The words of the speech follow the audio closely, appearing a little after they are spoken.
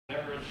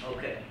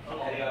Okay. All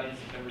the audience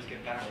members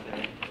get back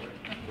there.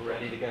 We're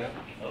ready to go.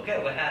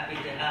 Okay, we're happy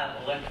to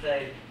have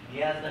Alexei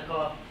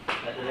Miasnikov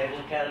at the Naval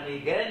Academy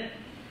again,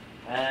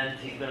 and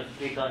he's going to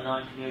speak on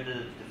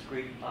non-commutative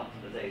discrete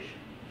optimization.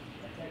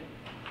 Okay.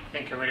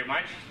 Thank you very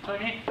much,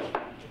 Tony.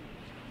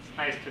 It's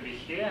nice to be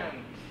here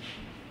and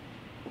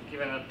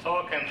giving a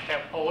talk and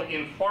have all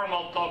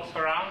informal talks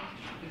around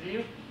with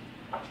you.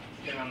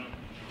 It's even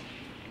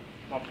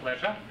more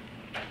pleasure.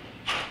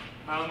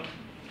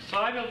 So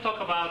I will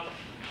talk about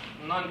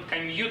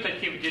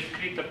non-commutative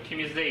discrete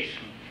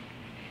optimization.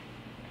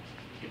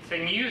 It's a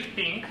new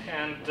thing,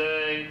 and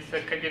it's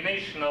a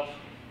combination of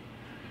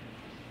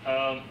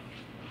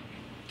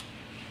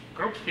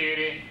group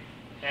theory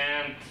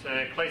and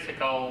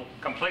classical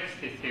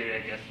complexity theory, I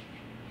guess.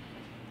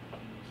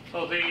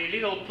 So the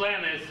little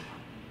plan is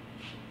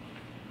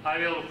I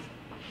will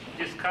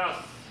discuss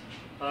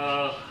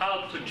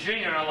how to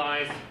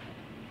generalize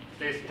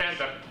the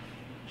standard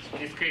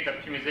discrete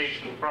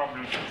optimization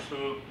problems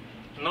to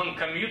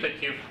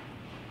non-commutative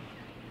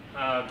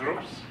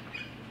groups,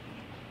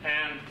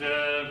 and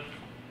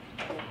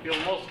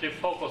we'll mostly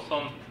focus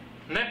on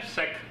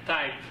knapsack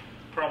type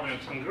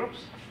problems and groups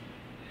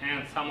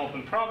and some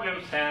open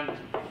problems, and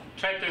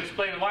try to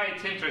explain why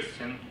it's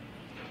interesting.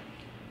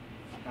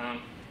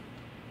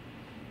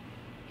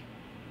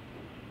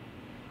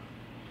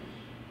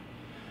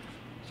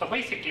 So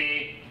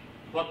basically,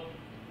 what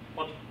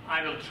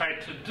I will try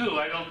to do,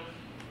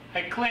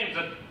 I claim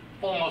that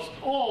almost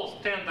all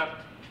standard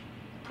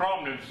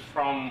problems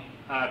from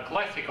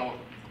classical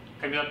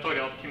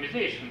combinatorial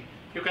optimization,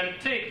 you can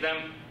take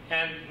them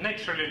and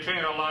naturally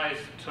generalize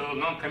to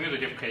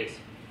non-commutative case.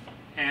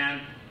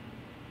 And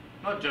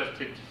not just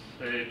it's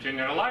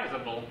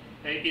generalizable,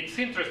 it's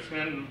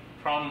interesting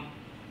from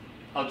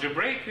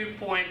algebraic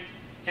viewpoint,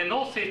 and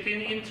also it's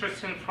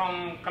interesting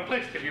from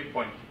complexity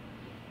viewpoint,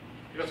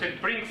 because it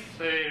brings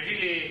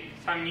really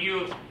some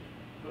new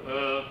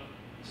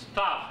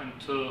stuff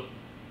into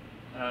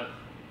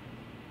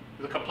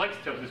the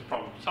complexity of this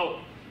problem. So,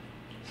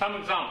 some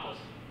examples.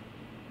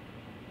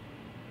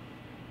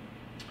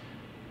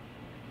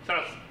 There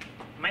are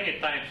many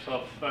types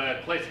of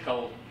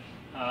classical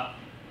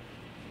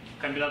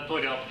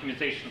combinatorial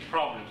optimization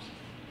problems.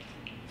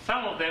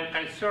 Some of them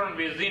concern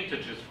with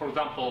integers, for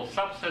example,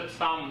 subset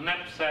sum,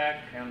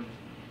 knapsack, and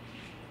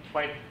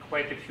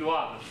quite a few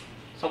others.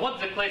 So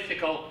what's the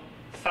classical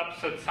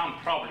subset sum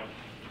problem?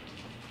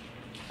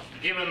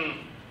 Given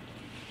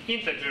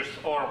integers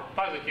or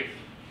positive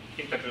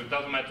integers,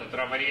 doesn't matter,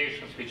 there are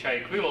variations which are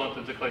equivalent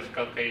in the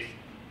classical case.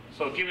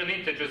 So given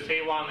integers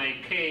a1,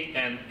 ak,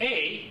 and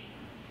a,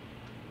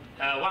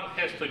 one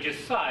has to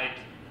decide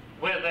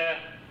whether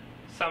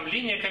some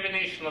linear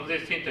combination of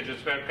these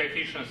integers where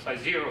coefficients are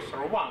zeros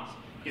or ones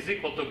is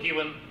equal to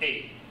given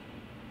a.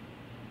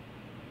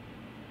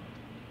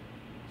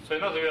 So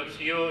in other words,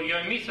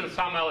 you're missing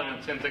some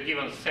elements in the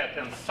given set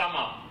and sum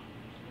up.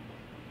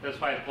 That's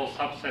why it's called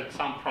subset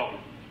sum problem.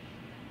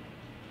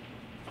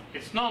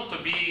 It's known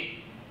to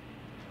be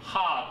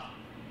hard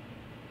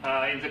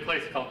in the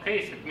classical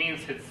case. It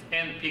means it's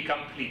NP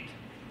complete.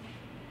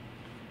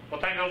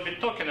 What I will be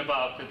talking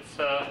about, it's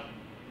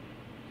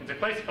in the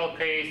classical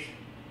case,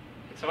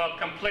 it's about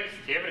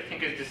complexity.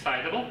 Everything is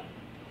decidable.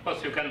 Of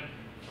course, you can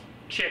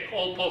check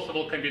all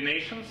possible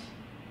combinations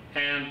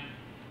and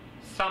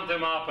sum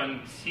them up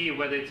and see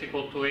whether it's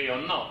equal to A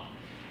or not.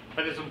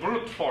 But it's a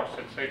brute force.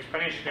 It's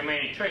exponentially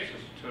many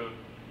choices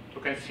to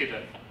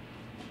consider.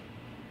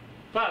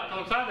 But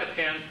on the other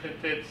hand,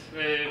 it's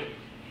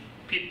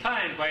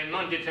p-timed by a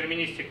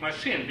non-deterministic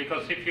machine,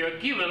 because if you are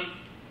given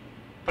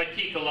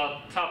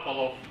particular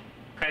tuple of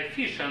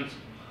coefficients,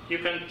 you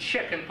can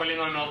check in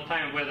polynomial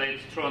time whether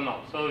it's true or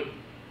not. So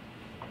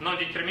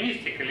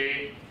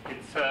non-deterministically,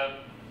 it's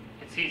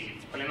easy.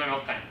 It's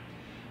polynomial time.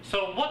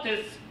 So what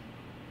is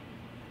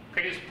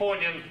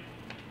corresponding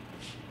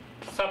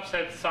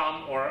subset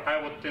sum, or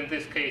I would in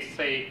this case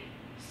say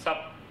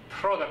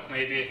subproduct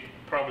maybe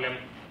problem,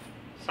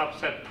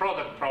 subset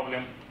product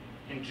problem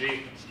in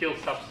G, still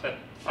subset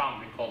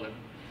sum we call it.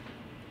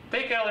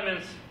 Take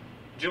elements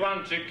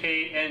G1,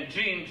 Gk, and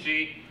G in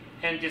G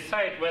and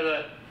decide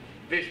whether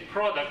this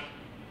product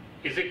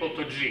is equal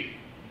to G.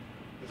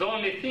 The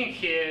only thing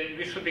here,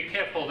 we should be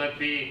careful that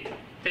we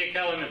take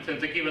elements in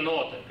the given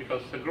order,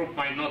 because the group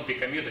might not be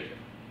commutative.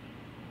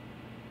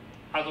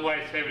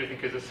 Otherwise, everything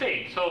is the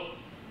same. So,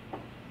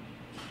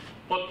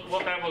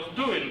 what I was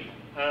doing,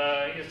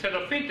 instead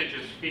of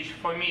integers, which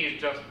for me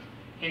is just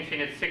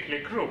infinite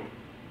cyclic group,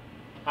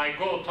 I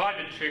go to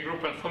arbitrary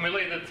group and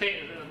formulate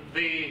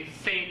the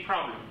same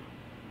problem.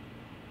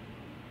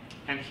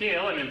 And here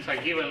elements are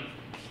given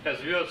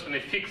as words in a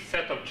fixed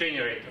set of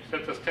generators.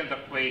 That's a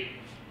standard way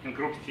in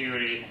group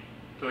theory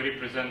to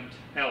represent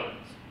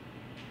elements.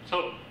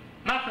 So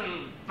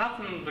nothing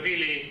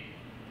really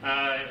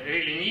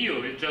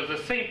new. It's just the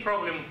same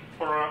problem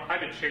for an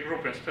arbitrary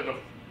group instead of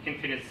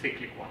infinite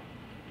cyclic one.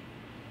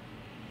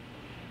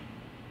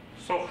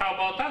 So how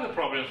about other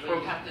problems? But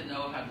you have to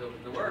know how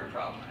the word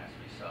problem has to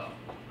be solved,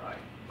 right?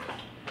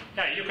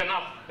 Yeah, you can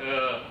ask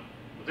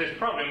this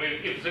problem.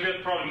 If the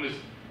weird problem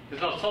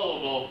is not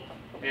solvable,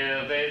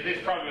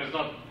 this problem is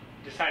not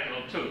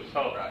decidable too. So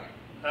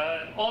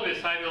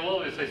I will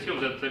always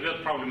assume that the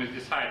weird problem is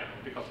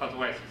decidable, because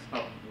otherwise it's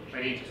not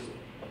very interesting.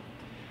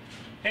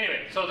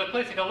 Anyway, so the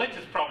classical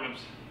lattice problems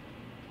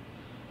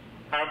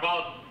are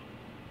about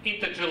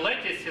integer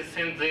lattices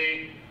in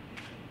the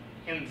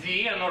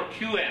N or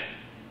Qn.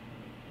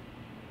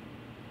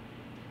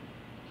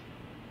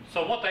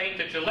 So what are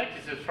integer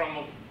lattices from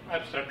an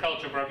abstract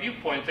algebra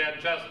viewpoint? They are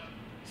just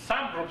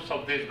subgroups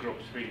of these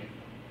groups, really.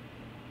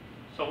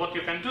 So what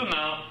you can do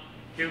now,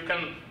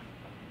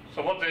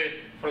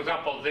 for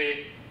example,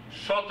 the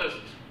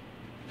shortest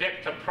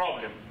vector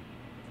problem,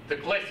 the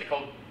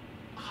classical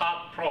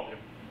hard problem.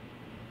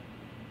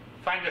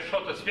 Find the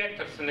shortest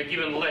vectors in a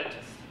given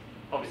lattice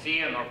of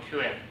Zn or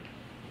Qn.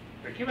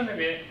 You're given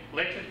a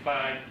lattice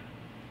by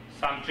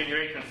some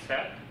generating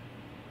set,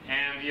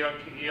 and you're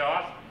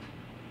asked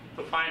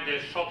to find the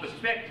shortest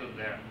vector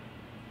there.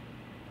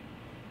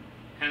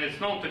 And it's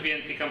known to be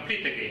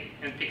NP-complete again.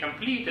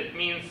 NP-complete, it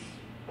means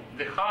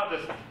the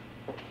hardest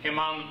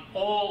among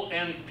all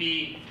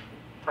NP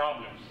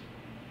problems.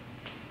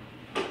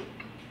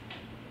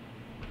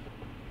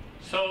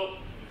 So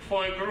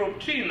for a group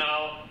G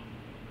now,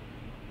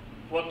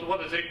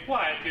 what is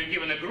required? You're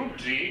given a group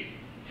G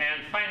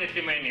and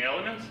finitely many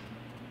elements,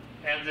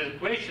 and the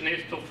question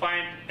is to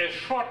find a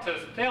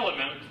shortest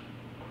element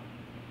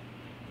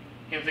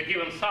in the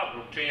given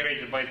subgroup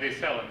generated by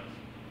these elements.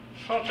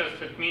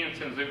 Shortest, it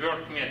means in the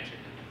word metric.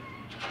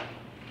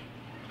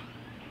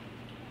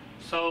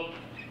 So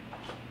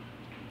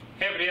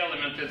every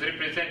element is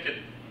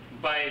represented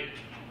by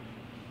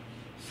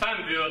some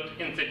word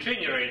in the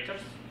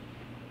generators,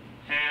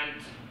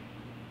 and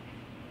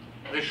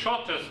the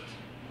shortest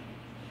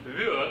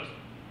word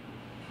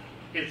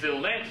is the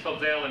length of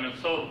the element.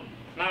 So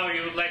now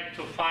you would like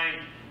to find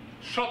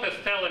shortest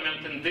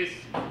element in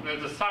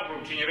the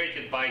subgroup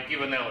generated by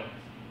given element.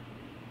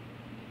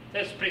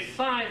 That's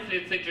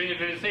precisely the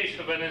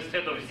generalization when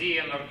instead of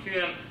Zn or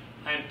Qn,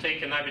 I'm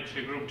taking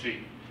arbitrary group G.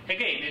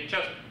 Again, it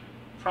just,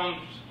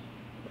 from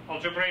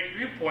algebraic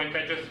viewpoint,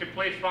 I just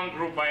replaced one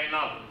group by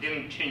another,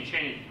 didn't change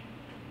anything.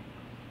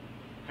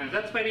 And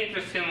that's very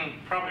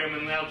interesting problem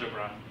in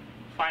algebra,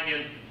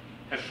 finding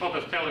a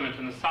shortest element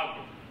in a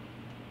subgroup.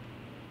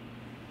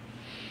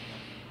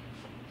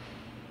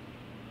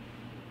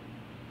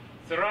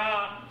 There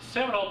are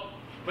several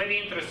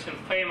very interesting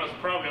famous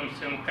problems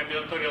in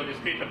combinatorial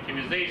discrete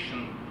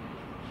optimization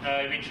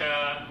which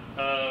are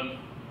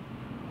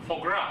for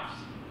graphs.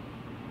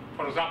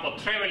 For example,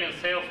 traveling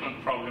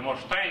salesman problem, or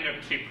Steiner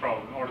tree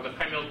problem, or the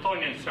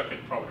Hamiltonian circuit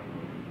problem.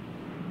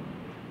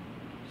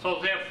 So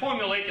they are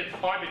formulated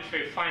for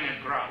arbitrary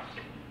finite graphs.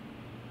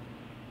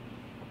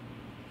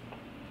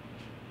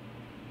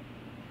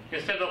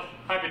 Instead of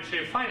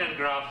arbitrary finite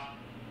graphs,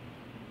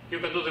 you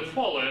can do the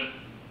following.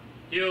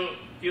 You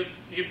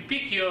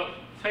pick your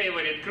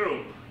favorite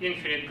group,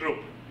 infinite group.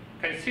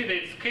 Consider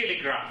its Cayley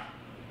graph.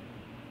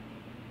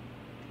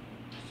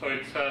 So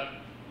it's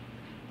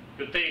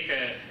you take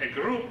a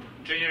group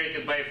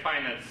generated by a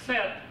finite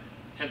set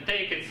and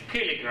take its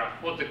Cayley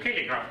graph. What the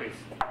Cayley graph is?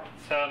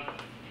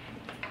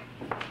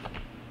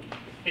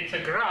 It's a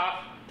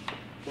graph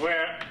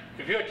where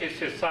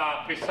vertices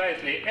are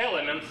precisely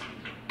elements,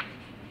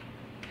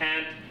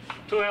 and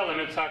two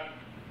elements are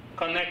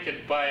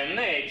connected by an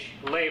edge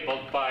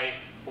labeled by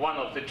one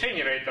of the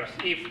generators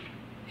if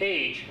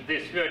h,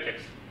 this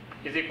vertex,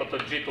 is equal to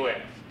g to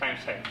x times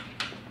x.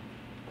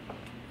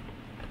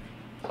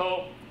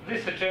 So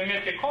this is a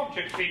geometric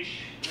object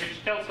which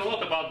tells a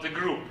lot about the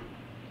group.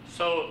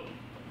 So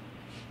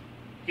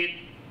it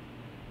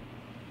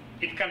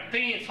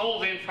contains all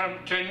the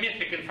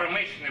geometric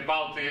information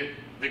about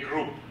the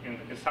group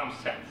in some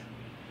sense.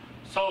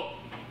 So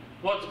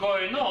what's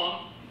going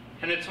on,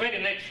 and it's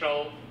very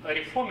natural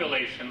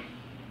reformulation,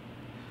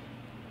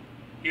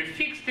 you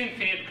fixed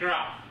infinite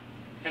graph.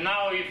 And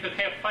now if you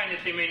have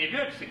finitely many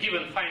vertices,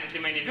 given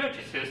finitely many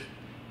vertices,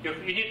 you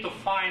need to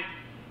find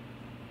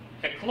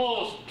a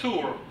closed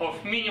tour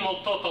of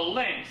minimal total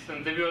length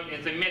in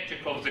the metric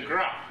of the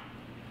graph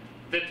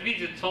that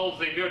visits all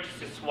the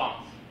vertices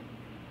once.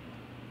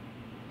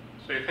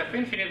 So you have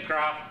infinite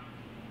graph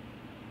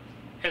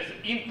as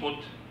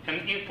input,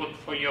 an input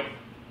for your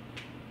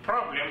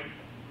problem.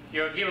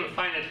 You are given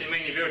finitely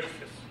many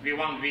vertices,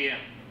 v1, vn.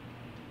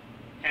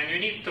 And you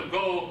need to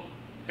go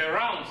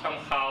around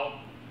somehow,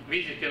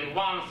 visiting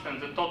once,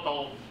 and the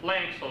total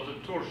length of the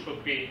tour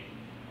should be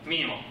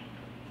minimal.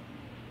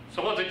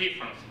 So what's the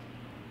difference?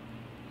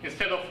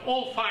 Instead of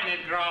all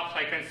finite graphs,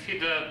 I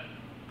consider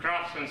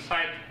graphs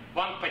inside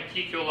one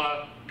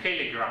particular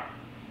Cayley graph.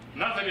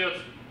 In other words,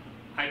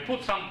 I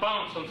put some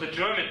bounds on the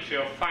geometry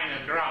of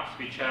finite graphs,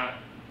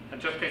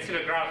 and just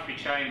consider graphs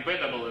which are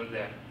embeddable in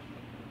there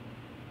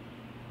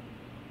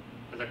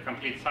as a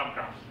complete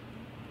subgraphs.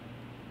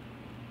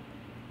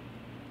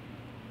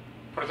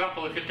 For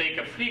example, if you take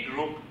a free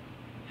group,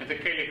 and the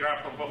Cayley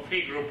graph of a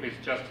free group is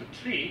just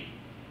a tree,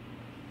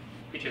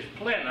 which is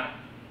planar,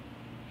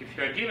 if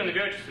you are given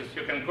vertices,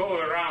 you can go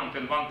around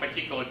in one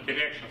particular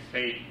direction,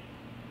 say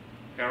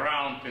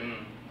around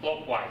in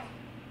clockwise.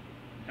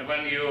 And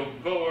when you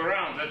go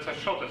around, that's the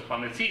shortest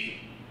one. It's easy.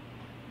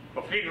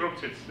 For free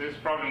groups, this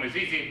problem is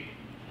easily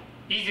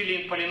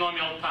in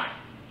polynomial time.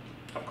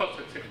 Of course,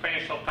 it's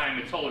exponential time.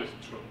 It's always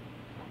true,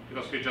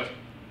 because you just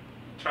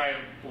try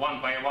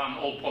one by one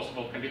all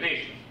possible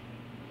combinations,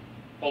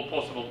 all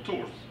possible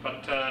tours.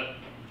 But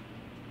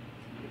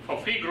for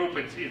free group,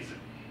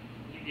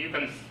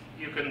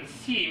 you can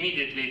see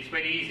immediately it's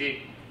very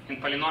easy in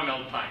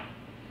polynomial time.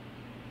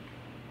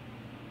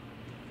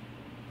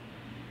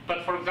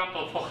 But for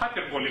example, for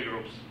hyperbolic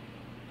groups,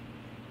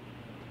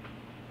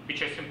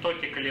 which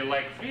asymptotically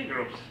like free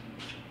groups,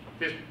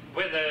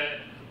 whether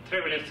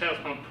traveling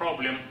salesman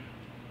problem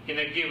in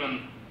a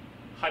given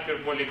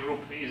hyperbolic group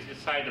is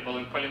decidable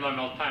in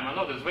polynomial time or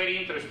not is very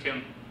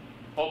interesting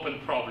open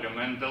problem,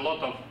 and a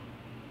lot of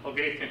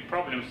algorithmic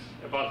problems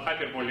about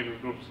hyperbolic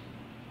groups,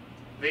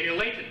 they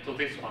related to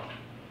this one.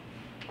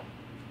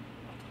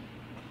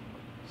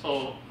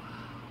 So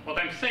what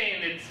I'm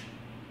saying is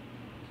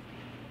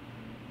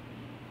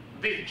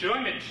this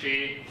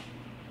geometry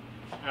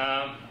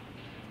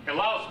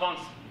allows one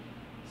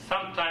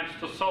sometimes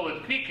to solve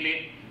it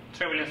quickly,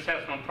 traveling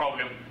salesman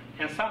problem,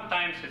 and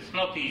sometimes it's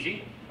not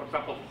easy. For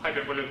example, for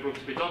hyperbolic groups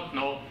we don't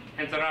know,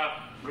 and there are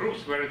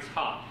groups where it's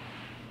hard.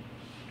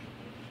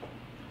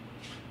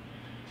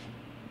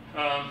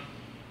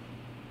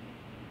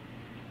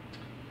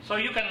 So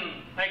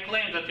I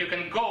claim that you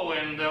can go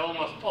and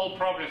almost all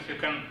problems you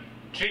can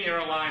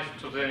generalize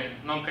to the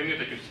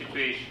non-commutative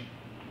situation.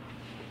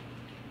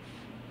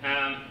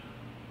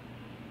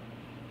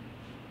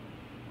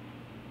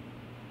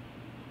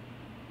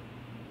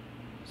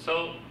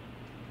 So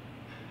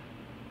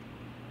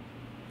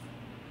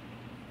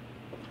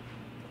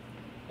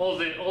all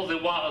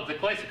the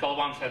classical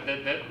ones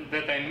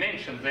that I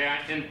mentioned, they are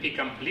NP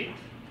complete,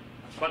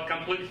 but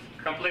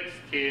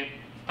complexity,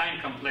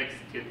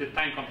 the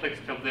time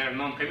complexity of their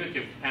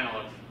non-commutative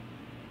analogs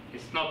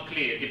is not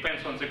clear. It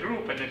depends on the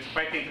group, and it's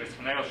quite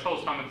interesting. I will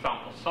show some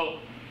examples. So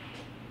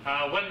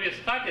when we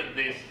studied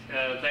this,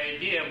 the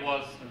idea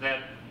was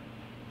that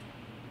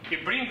we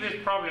bring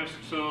these problems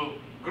to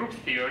group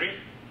theory.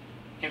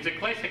 In the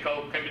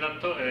classical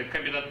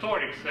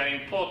combinatorics, they are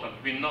important,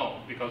 we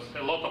know, because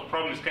a lot of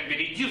problems can be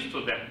reduced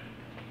to them.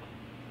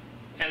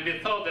 And we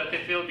thought that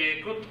it will be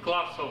a good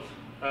class of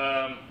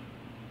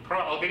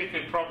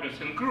algorithmic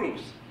problems in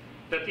groups,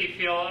 that if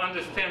you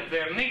understand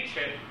their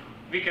nature,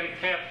 we can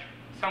have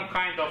some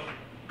kind of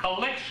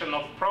collection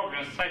of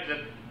problems such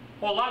that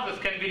all others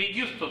can be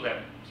reduced to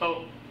them.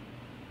 So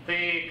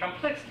the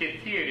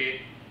complexity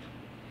theory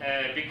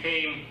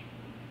became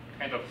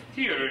kind of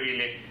theory,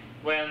 really,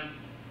 when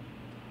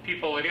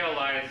people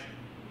realized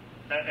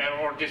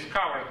or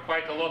discovered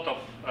quite a lot of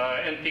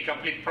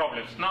NP-complete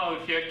problems. Now,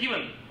 if you are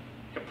given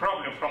a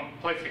problem from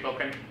classical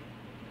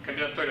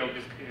combinatorial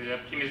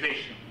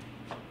optimization,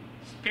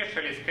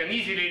 specialists can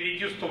easily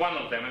reduce to one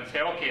of them and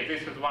say, okay,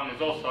 this one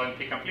is also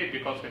NP-complete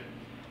because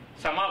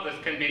some others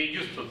can be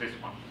reduced to this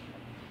one.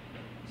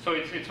 So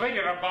it's very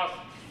robust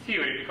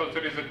theory because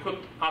there is a good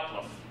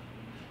atlas.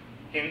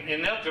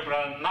 In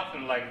algebra,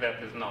 nothing like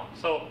that is known.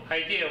 So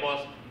idea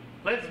was,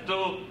 let's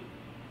do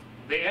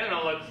the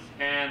analogs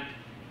and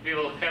we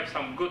will have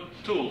some good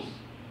tools.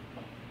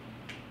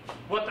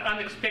 What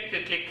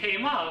unexpectedly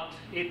came out,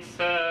 it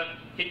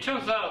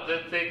turns out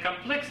that the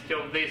complexity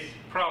of these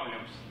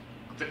problems,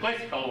 the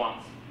classical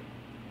ones,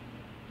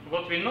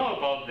 what we know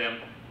about them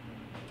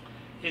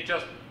is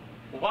just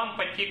one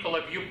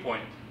particular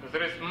viewpoint.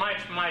 There is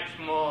much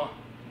more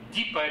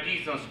deeper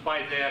reasons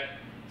why they're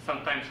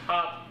sometimes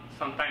hard,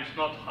 sometimes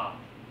not hard.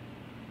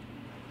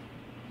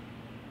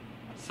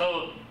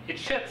 So it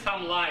sheds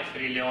some light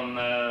really on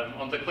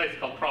the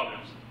classical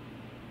problems.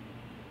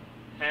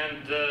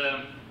 And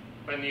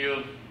when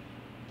you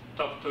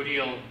talk to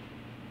real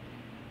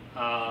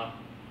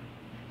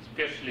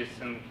specialists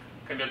in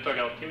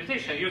combinatorial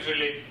optimization,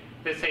 usually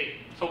they say,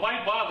 so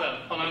why bother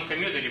for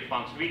non-commutative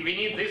ones? We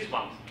need these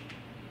ones.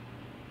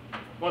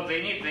 What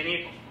they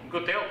need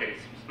good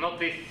algorithms, not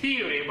the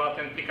theory about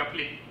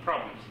NP-complete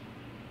problems.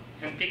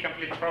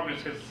 NP-complete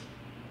problems is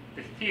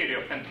the theory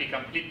of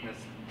NP-completeness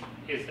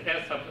is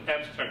as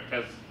abstract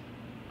as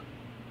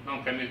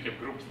non-commutative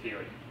group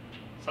theory.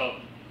 So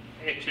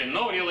actually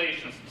no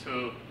relations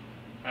to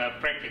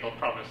practical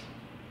problems.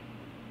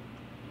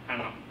 I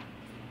don't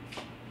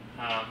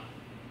know.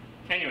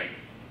 Anyway,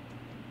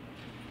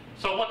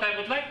 so what I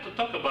would like to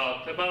talk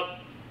about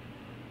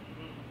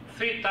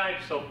three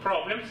types of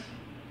problems,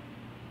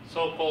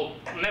 so-called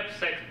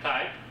knapsack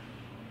type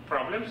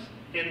problems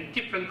in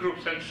different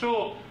groups, and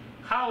show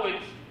how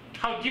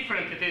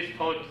different it is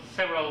for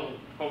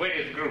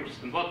various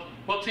groups and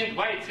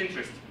why it's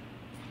interesting.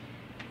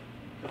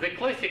 The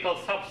classical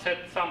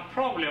subset sum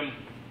problem,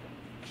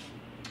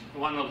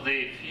 one of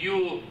the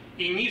few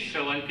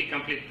initial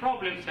NP-complete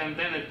problems, and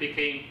then it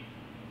became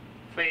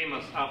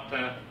famous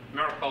after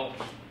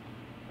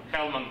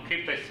Merkle-Hellman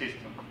crypto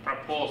system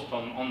proposed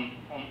on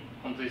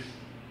this,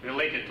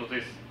 related to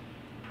this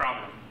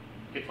problem.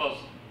 it was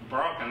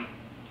broken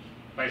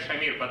by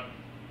Shamir, but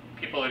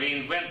people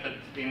reinvented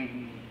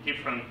in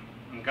different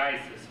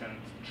guises and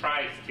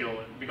try still,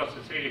 because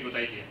it's a really good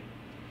idea.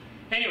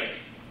 Anyway,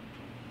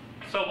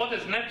 so what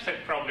is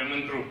knapsack problem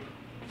in group?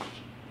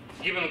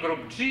 Given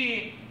group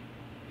G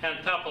and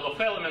tuple of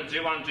elements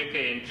G1,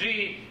 Gk, and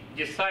G,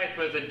 decide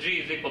whether G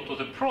is equal to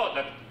the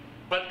product,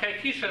 but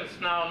coefficients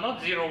now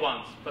not 0,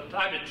 1s, but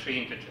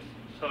arbitrary integers.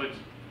 So it's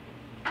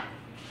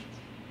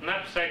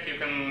knapsack, you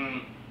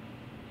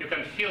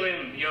can fill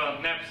in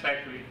your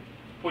knapsack,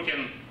 put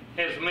in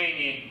as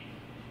many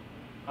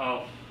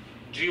of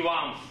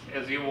G1s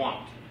as you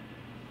want.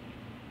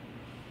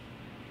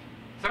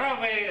 There are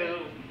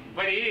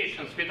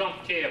variations, we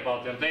don't care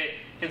about them.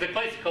 In the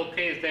classical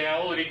case, they are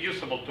all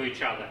reducible to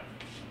each other.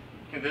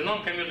 In the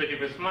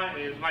non-commutative, it's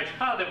much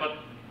harder, but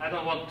I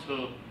don't want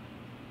to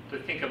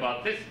think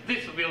about this.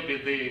 This will be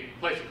the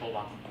classical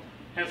one.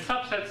 And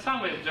subset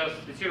sum is just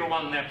 0,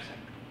 1 knapsack.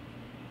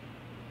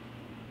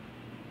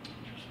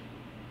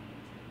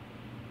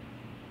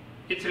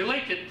 It's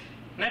related,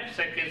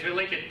 knapsack is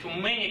related to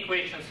many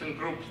equations in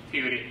group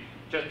theory.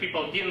 Just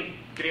people didn't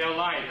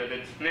realize that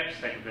it's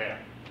knapsack there.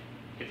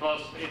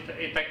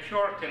 It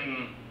occurred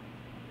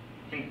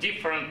in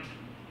different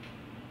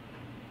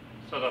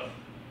sort of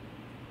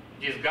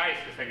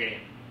disguises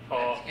again.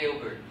 That's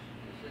Gilbert.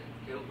 Is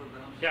it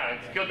Gilbert-Baumschlag? Yeah,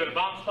 it's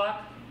Gilbert-Baumschlag.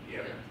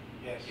 Yeah.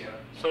 Yes. Yeah.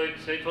 So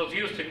it was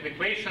used in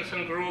equations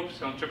in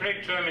groups,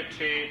 algebraic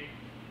geometry,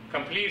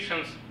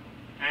 completions,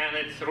 and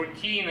it's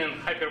routine in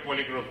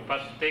hyperbolic group,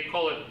 but they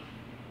call it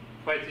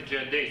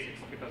quasi-geodesics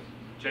because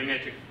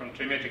from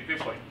geometric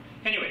viewpoint.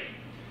 Anyway,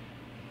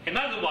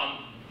 another one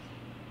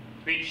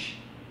which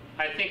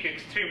I think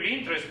extremely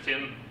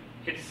interesting,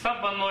 it's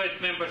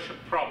submonoid membership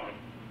problem.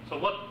 So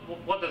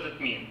what does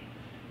it mean?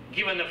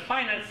 Given a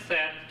finite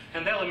set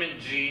and element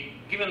G,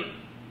 given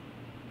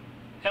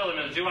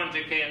elements G1,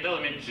 Gk and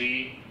element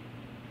G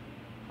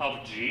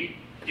of G,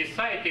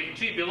 decide if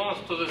G belongs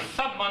to the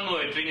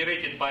submonoid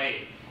generated by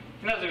A.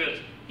 In other words,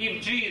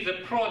 if G is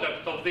a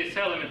product of these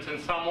elements in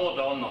some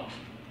order or not.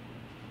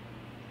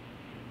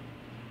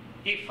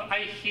 If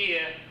I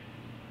here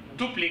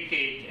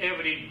duplicate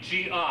every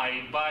Gi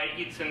by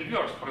its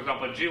inverse, for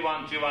example,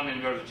 G1, G1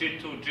 inverse,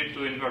 G2,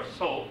 G2 inverse,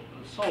 so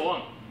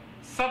on,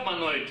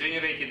 submonoid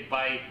generated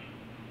by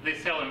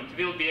this element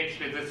will be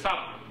actually the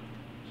subgroup.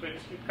 So it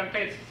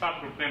contains a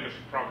subgroup membership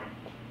problem,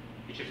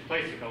 which is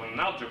classical in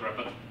algebra,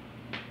 but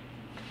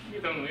you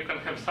can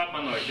have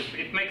submonoid.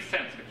 It makes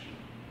sense actually.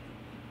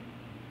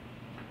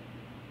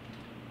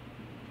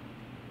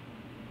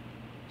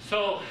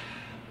 So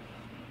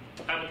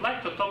I would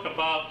like to talk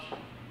about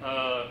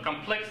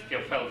complexity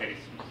of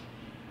algorithms.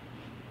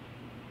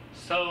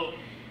 So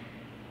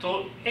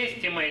to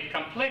estimate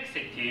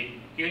complexity,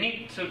 you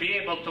need to be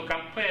able to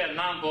compare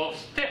number of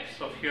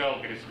steps of your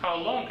algorithm, how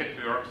long it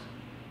works,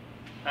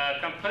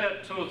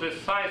 compared to the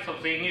size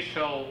of the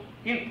initial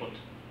input.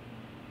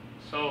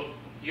 So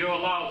you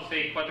allow,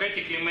 say,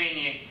 quadratically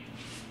many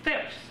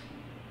steps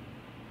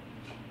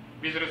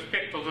with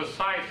respect to the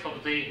size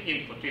of the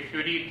input. If you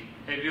read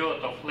a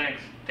word of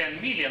length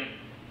 10 million,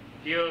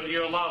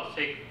 you allow,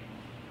 say,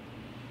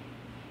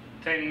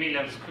 10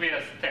 million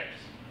square steps.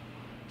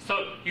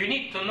 So you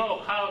need to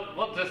know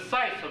what the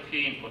size of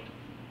your input.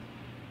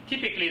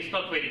 Typically, it's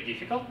not very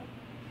difficult.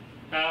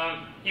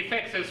 If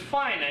X is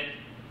finite,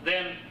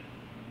 then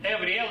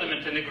every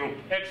element in the group,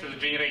 X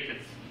is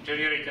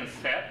generating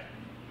set.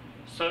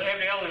 So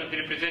every element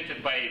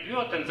represented by a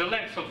word, and the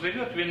length of the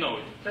word, we know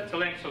it. That's the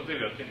length of the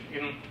word.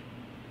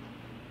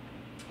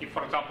 If,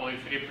 for example,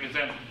 if you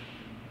represent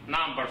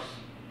numbers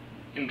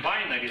in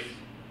binaries,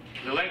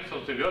 the length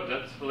of the word,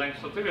 that's the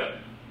length of the word.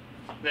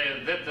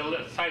 That's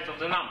the size of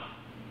the number.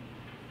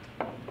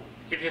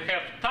 If you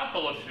have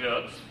tuple of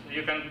words,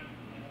 you can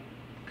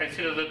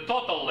consider the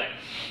total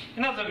length.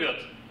 In other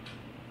words,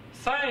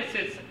 size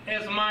is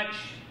as much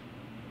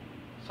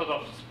sort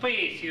of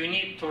space you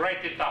need to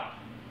write it up.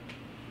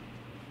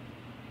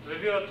 The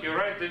word, you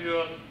write the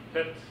word,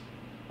 that's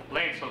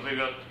length of the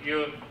word.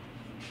 You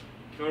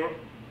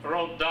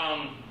wrote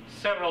down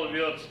several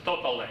words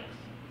total length.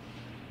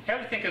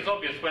 Everything is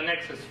obvious when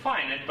X is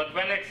finite, but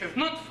when X is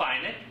not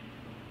finite,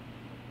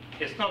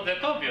 it's not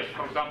that obvious.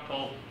 For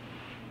example,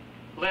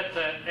 let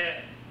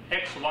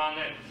X1,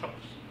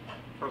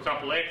 for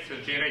example, X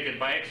is generated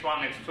by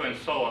X1, X2, and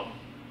so on.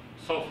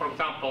 So, for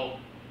example,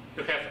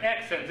 you have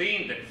X and the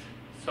index.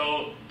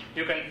 So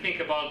you can think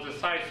about the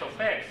size of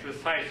X, the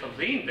size of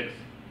the index.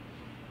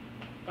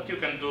 But you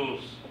can do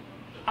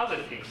other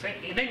things.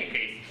 In any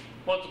case,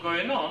 what's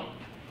going on,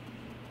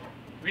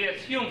 we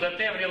assume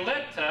that every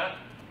letter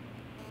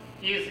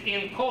is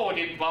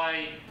encoded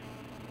by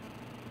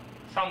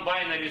some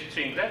binary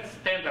string. That's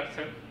standard,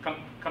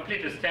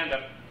 completely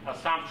standard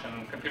assumption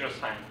in computer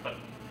science. But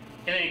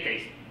in any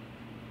case,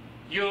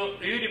 you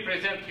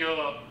represent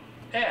your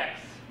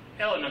X,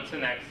 elements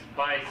in X,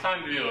 by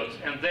some words,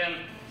 and then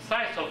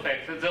size of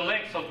X is the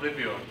length of the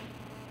word.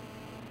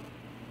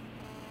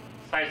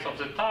 Size of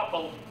the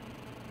tuple,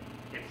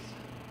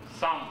 it's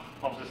sum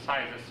of the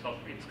sizes of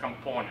its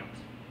components.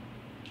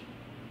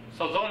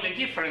 So the only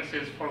difference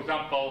is, for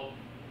example,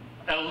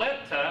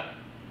 letters,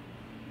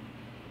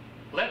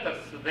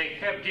 they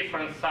have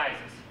different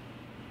sizes.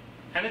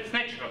 And it's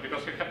natural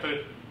because you have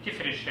to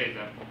differentiate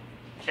them.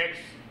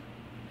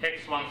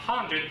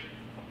 X100,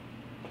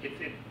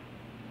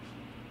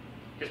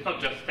 it's not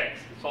just X,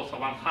 it's also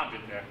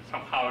 100 there,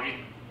 somehow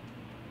written.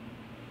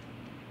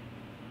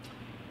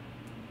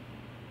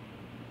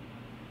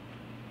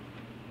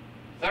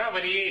 There are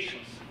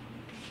variations.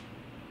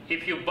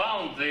 If you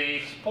bound the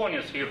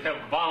exponents, you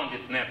have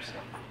bounded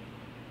knapsack.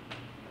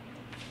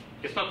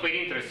 It's not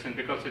very interesting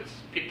because it's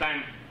p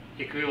time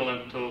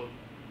equivalent to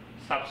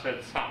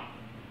subset sum.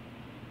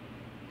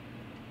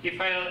 If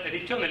I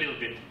return a little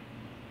bit,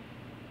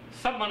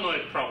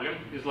 submonoid problem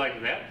is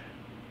like that.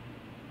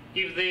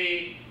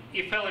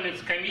 If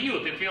elements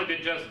commute, it will be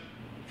just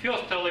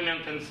first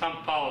element and some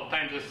power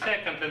times the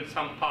second and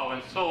some power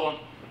and so on.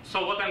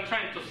 So what I'm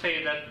trying to say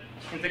is that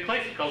in the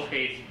classical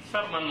case,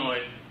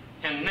 submonoid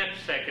and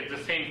knapsack is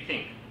the same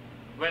thing.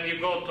 When you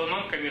go to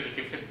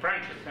non-commutative, it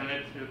branches and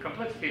the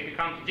complexity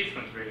becomes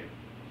different, really.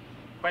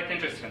 Quite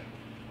interesting.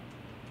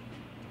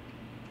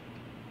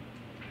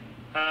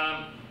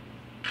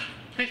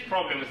 This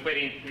problem is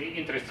very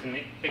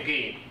interesting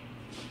again.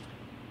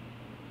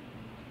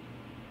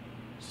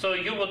 So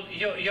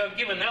you're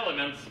given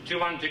elements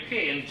G1,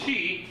 Gk, and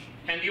G,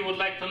 and you would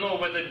like to know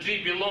whether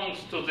G belongs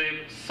to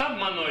the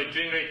submonoid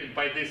generated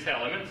by these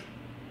elements.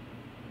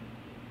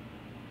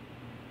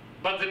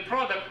 But the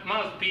product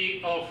must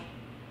be of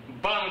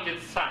bounded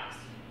size.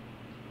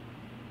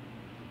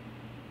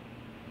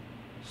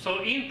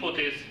 So input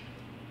is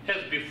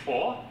as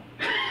before,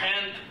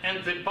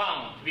 and the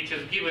bound, which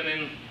is given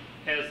in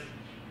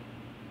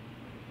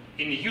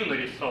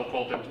unary,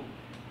 so-called.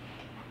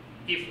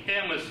 If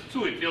m is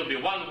 2, it will be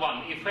 1,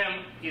 1. If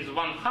m is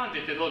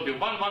 100, it will be 1,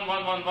 1, 1,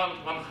 1, 1,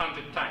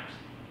 100 times.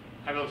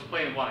 I will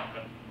explain why.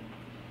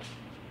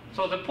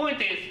 So the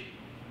point is,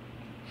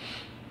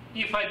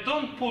 if I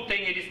don't put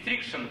any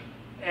restriction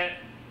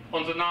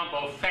on the number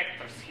of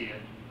factors here,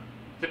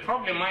 the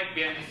problem might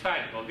be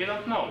undecidable. We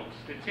don't know.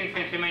 It's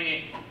infinitely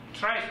many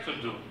tries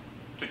to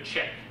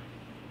check.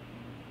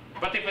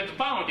 But if it's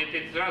bounded,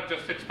 it's not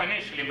just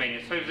exponentially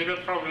many. So if the real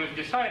problem is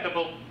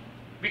decidable,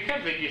 we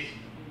have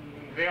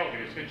the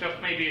algorithm. It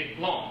just may be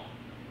long,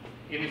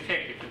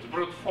 ineffective. It's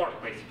brute force,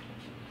 basically.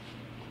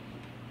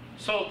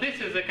 So this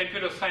is a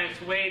computer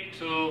science way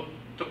to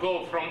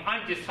go from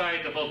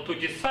undecidable to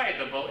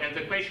decidable, and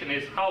the question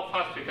is how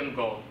fast you can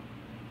go.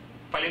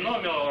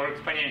 Polynomial or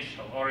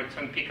exponential, or it's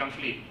NP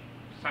complete,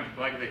 something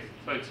like this.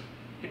 So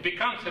it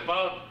becomes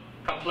about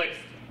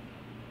complexity.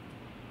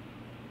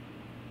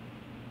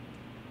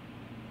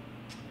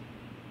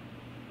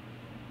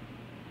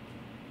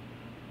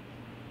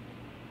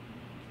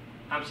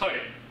 I'm sorry,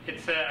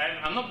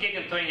 I'm not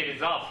getting to any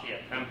results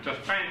yet. I'm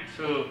just trying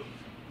to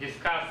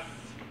discuss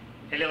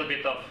a little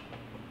bit of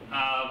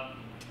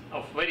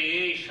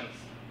variations.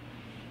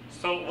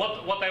 So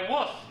what I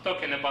was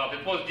talking about,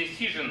 it was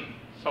decision,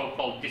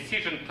 so-called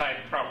decision type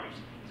problems.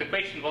 The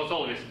question was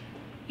always,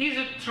 is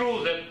it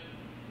true that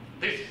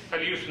this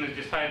solution is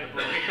decidable,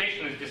 the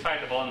equation is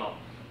decidable or not?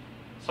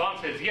 So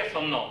answer is yes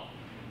or no.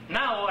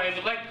 Now I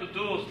would like to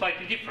do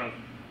slightly different.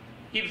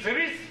 If there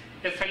is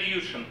a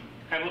solution,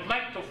 I would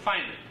like to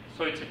find it.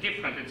 So it's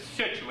it's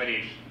search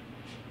variation.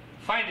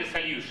 Find a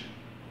solution.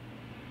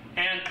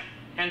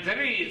 And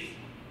there is,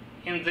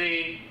 in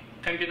the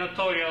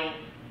combinatorial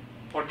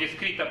or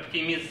discrete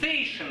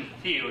optimization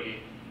theory,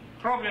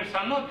 problems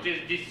are not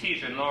just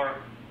decision or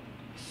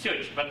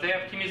search, but they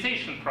are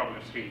optimization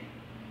problems, really.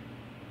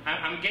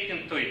 I'm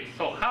getting to it.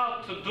 So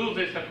how to do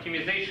this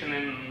optimization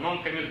in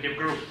non-commutative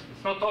groups?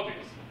 It's not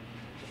obvious.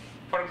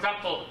 For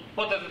example,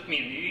 what does it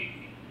mean?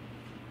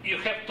 You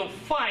have to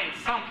find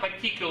some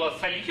particular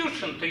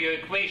solution to your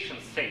equation,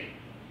 say,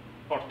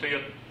 or to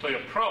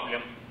your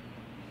problem,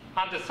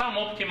 under some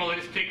optimal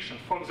restriction.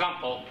 For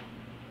example,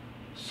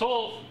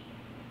 solve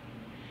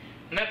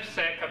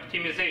knapsack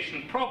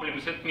optimization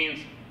problems. That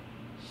means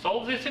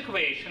solve this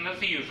equation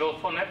as usual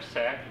for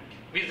knapsack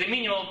with the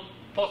minimal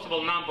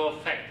possible number of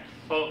factors.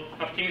 So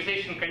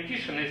optimization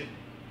condition is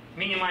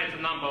minimize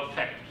the number of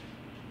factors.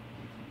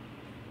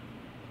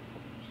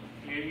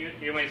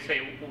 You may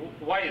say,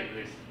 why is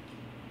this?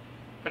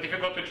 But if you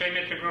go to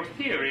geometric group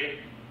theory,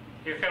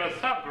 you have a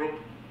subgroup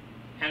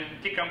and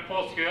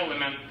decompose your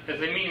element as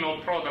a minimal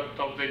product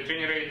of the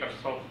generators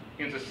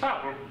in the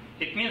subgroup.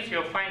 It means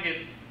you're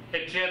finding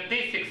a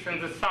geodesics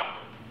in the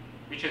subgroup,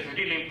 which is a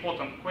really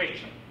important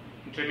question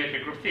in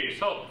geometric group theory.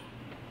 So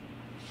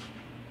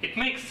it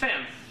makes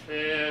sense.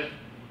 You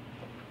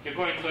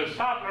go into a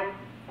subgroup,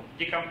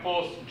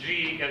 decompose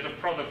G as a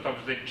product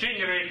of the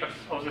generators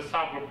of the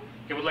subgroup.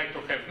 You would like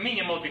to have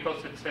minimal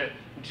because it's a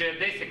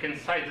geodesic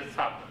inside the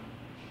subgroup.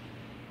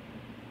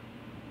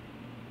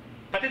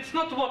 But it's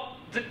not what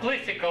the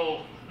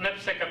classical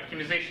knapsack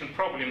optimization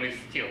problem is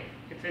still.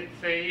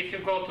 If you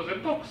go to the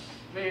books,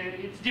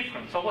 it's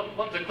different. So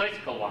what's the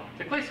classical one?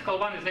 The classical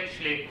one is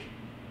actually,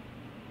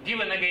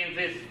 given again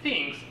these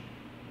things,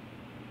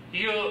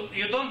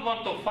 you don't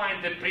want to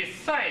find a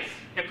precise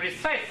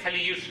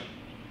solution.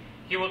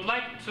 You would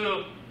like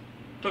to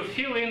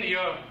fill in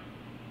your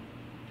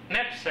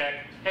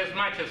knapsack as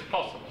much as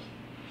possible.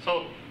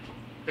 So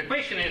the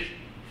question is,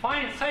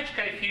 find such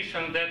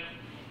coefficient that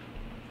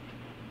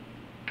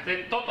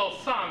the total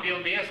sum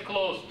will be as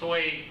close to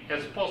A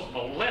as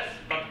possible, less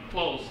but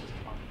closest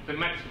one, the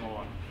maximum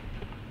one.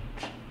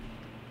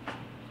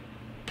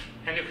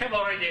 And you have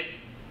already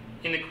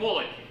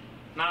inequality.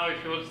 Now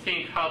if you would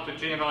think how to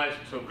generalize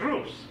to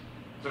groups,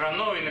 there are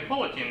no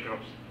inequality in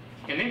groups.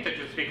 In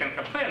integers we can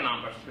compare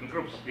numbers, in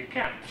groups we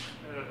can't.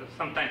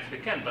 Sometimes we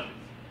can, but it's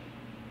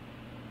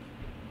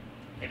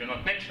maybe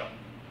not natural.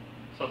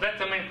 So that's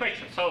the main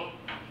question. So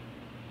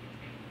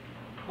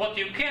what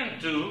you can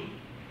do,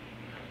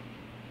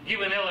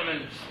 given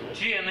elements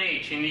G and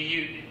H in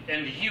U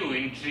and U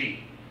in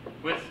G,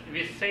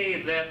 we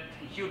say that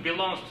U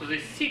belongs to the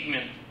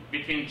segment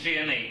between G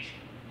and H.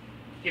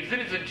 If there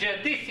is a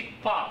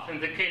geodesic path in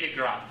the Cayley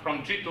graph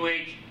from G to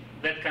H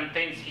that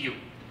contains U.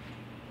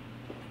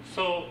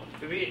 So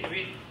we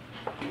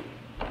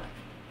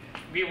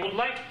would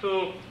like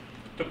to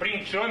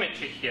bring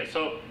geometry here.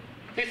 So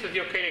this is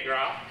your Cayley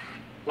graph,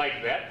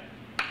 like that,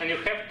 and you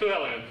have two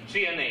elements,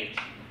 G and H.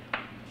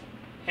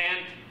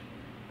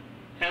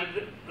 And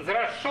there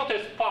are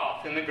shortest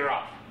paths in the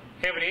graph.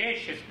 Every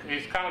H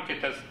is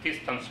counted as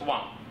distance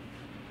 1.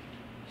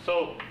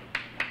 So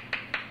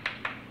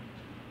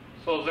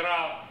there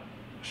are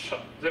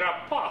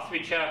paths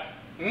which are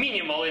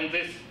minimal in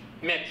this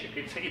metric.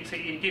 It's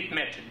indeed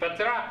metric, but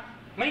there are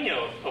many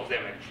of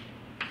them actually.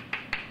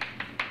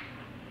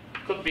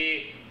 Could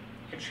be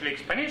actually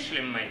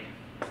exponentially many.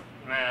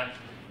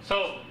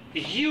 So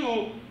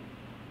U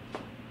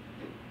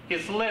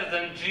is less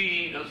than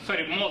G,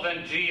 more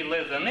than G,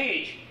 less than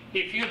H,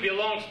 if U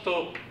belongs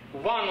to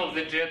one of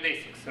the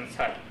geodesics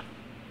inside.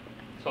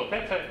 So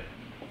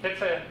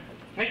that's a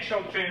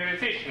natural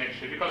generalization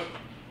actually, because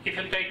if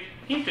you take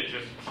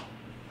integers,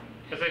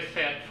 as I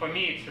said, for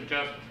me it's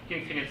just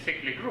infinite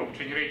cyclic group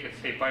generated,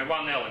 say, by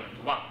one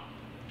element, 1.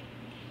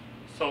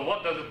 So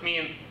what does it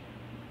mean?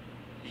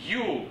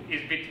 U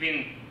is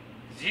between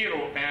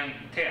 0 and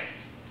 10.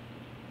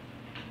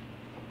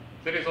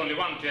 There is only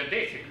one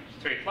geodesic,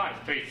 straight line,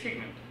 straight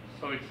segment.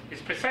 So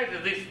it's precisely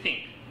this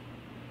thing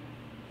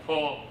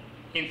for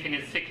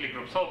infinite cyclic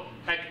group. So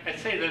I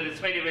say that it's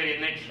very,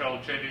 very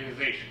natural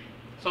generalization.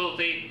 So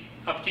the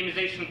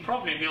optimization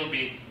problem will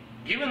be,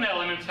 given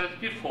elements as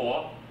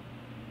before,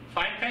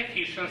 find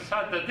coefficients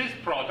such that this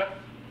product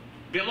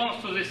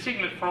belongs to the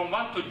segment from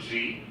 1 to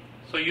G.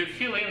 So you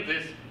fill in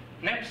this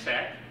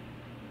knapsack,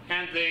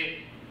 and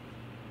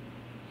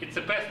it's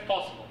the best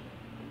possible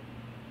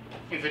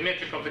in the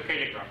metric of the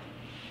Cayley graph.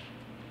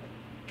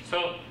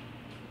 So,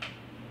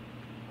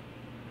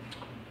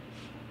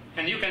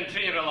 and you can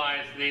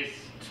generalize this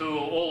to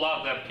all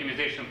other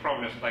optimization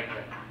problems like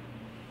that.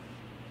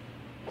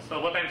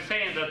 So what I'm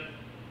saying that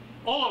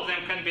all of them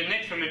can be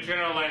naturally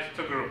generalized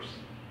to groups.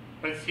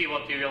 Let's see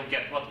what you will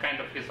get, what kind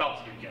of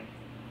results you get.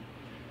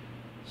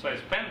 So I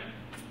spent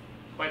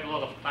quite a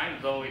lot of time,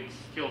 though it's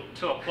still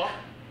 2 o'clock.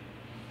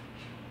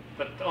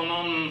 But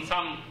on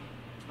some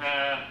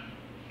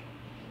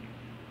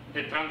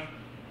the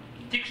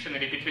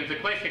dictionary between the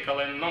classical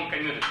and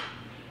non-commutative.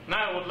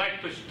 Now I would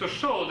like to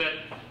show that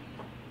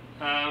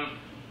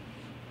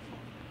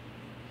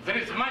there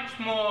is much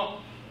more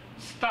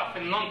stuff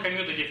in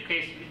non-commutative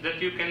case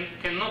that you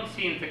cannot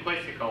see in the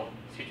classical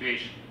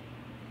situation.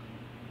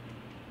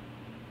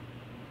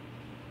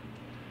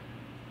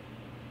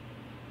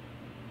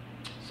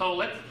 So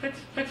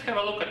let's have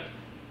a look at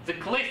the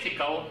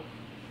classical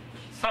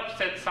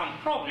subset sum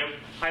problem.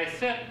 I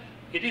said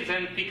it is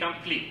NP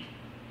complete.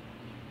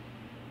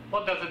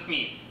 What does it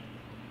mean?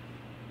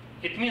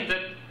 It means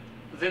that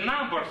the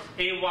numbers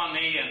A1,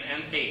 AN,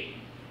 and A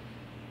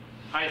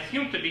I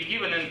assume to be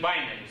given in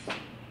binaries.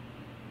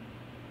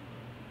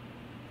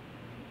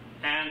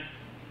 And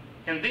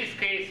in this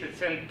case it's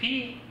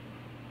NP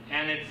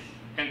and it's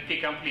NP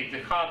complete,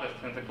 the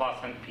hardest in the class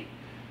NP.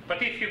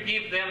 But if you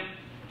give them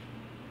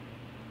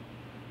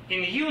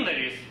in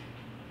unaries,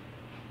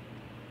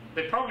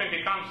 the problem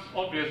becomes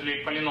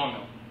obviously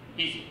polynomial,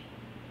 easy.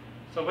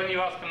 So when you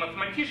ask a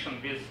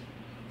mathematician with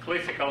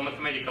classical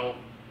mathematical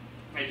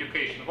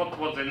education, what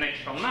was the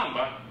natural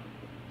number?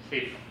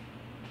 Say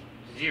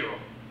 0.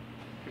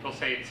 People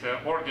say it's an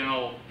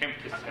ordinal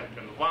empty set,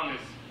 and 1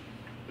 is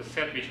the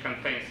set which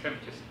contains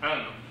empty. I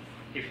don't know.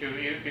 If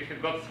you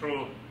got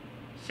through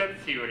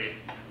set theory,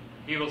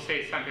 you will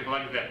say something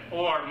like that.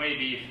 Or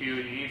maybe if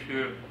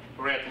you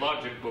read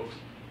logic books,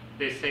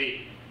 they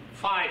say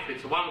 5.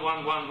 It's 1,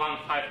 1, 1, 1,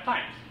 5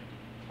 times.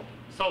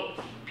 So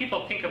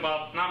people think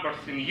about numbers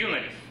in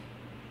unaries.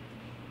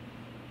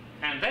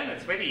 And then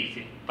it's very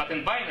easy. But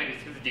in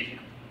binaries, it's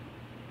difficult.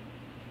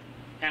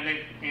 And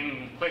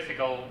in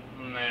classical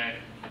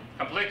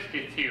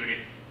complexity theory,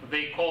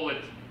 they call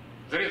it,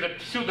 there is a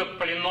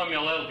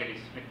pseudo-polynomial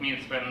algorithm. It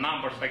means when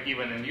numbers are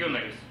given in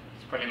unaries,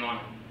 it's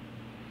polynomial.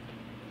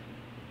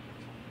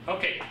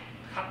 Okay.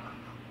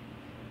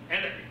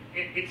 And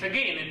it's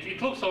again,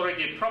 it looks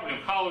already a problem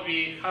how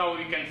we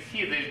can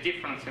see this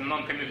difference in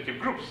non-commutative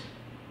groups.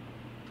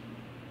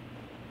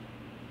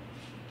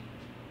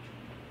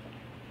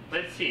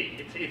 Let's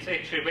see, it's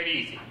actually very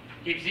easy.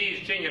 If Z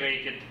is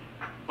generated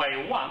by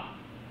 1,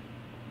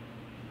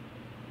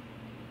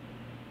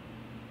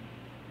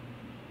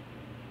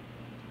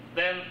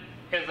 then,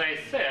 as I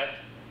said,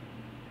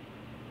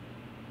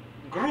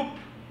 group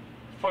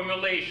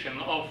formulation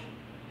of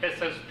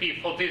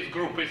SSP for this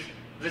group is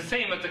the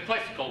same as the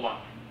classical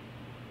one,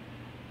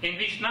 in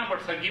which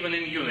numbers are given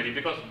in unity,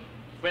 because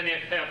when I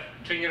have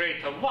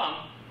generator 1,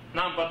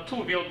 number 2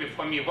 will be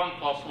for me 1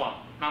 plus 1.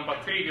 Number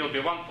 3 will be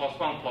 1 plus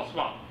 1 plus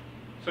 1.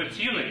 So it's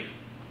unity.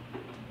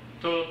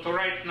 To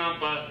write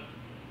number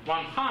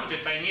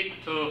 100, I need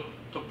to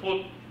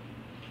put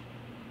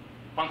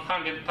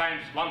 100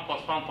 times 1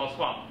 plus 1 plus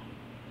 1.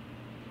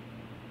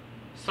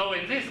 So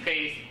in this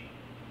case,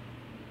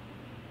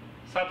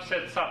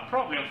 subset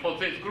subproblem for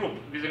this group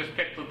with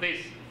respect to this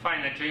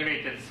finite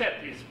generated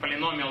set is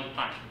polynomial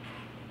time.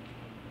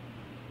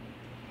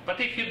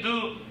 But if you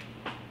do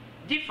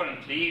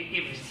differently,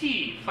 if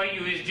Z for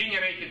you is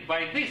generated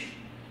by this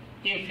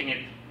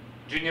infinite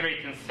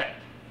generating set,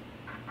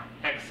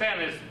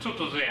 xn is 2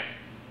 to the n,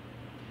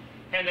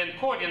 and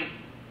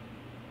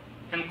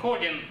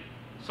encoding,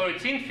 so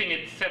it's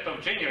infinite set of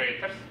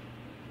generators,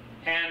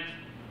 and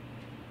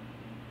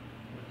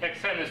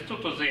xn is 2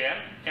 to the n,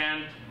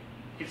 and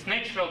it's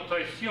natural to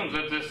assume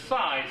that the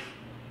size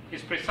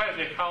is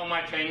precisely how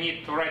much I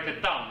need to write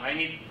it down. I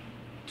need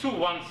 2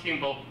 one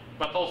symbol,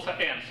 but also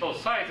n. So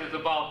size is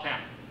about n.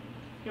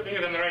 You can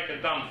even write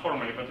it down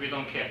formally, but we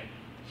don't care.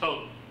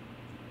 So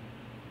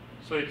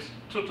it's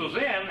 2 to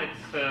the n,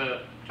 it's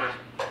just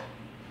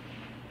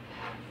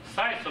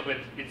size of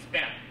it, it's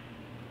n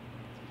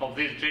of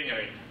this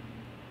generator.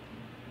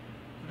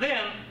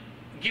 Then,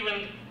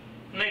 given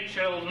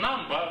natural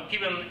number,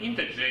 given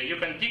integer, you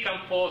can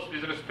decompose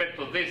with respect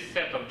to this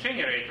set of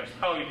generators.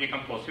 How you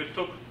decompose? You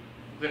took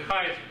the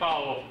highest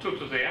power of 2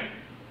 to the n,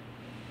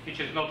 which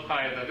is not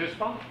higher than this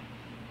one,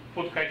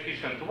 put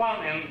coefficient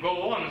 1 and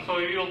go on, so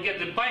you will get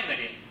the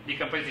binary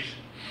decomposition.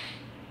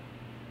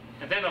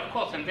 And then, of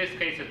course, in this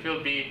case, it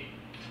will be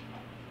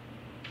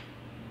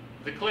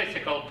the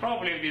classical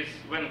problem is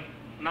when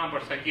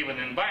numbers are given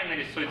in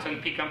binary, so it's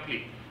NP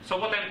complete. So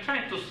what I'm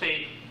trying to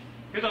say,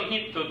 you don't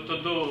need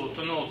to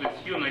know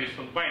these unaries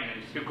of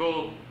binaries. You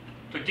go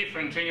to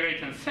different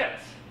generating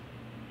sets,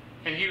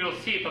 and you will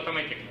see it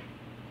automatically.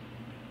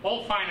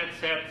 All finite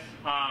sets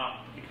are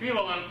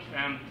equivalent,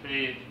 and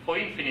for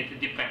infinite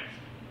it depends.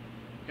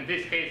 In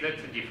this case,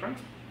 that's the difference.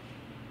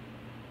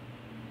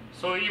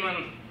 So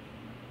even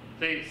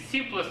the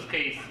simplest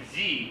case,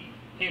 Z,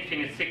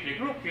 infinite cyclic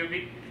group,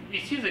 we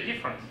see the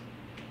difference.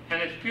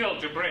 And it's pure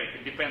algebraic.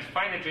 It depends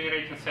finite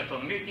generating set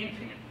on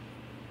infinite.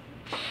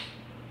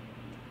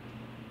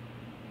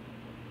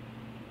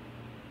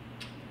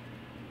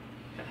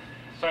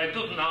 So I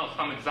do now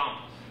some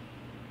examples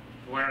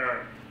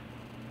where,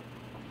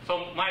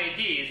 so my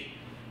idea is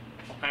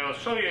I will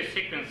show you a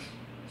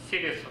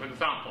series of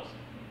examples,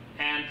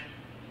 and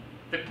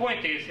the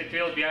point is it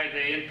will be either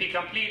NP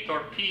complete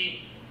or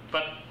P,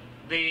 but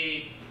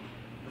the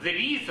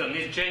reason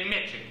is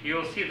geometric. You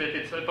will see that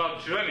it's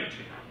about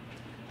geometry.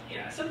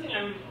 Yeah, something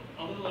I'm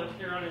a little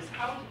unclear on is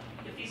how,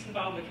 if these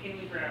involve a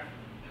calligraph,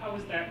 how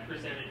is that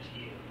presented to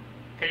you?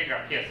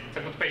 Calligraph, yes, it's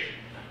a good question.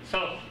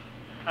 So,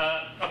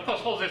 of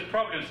course, all these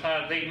problems,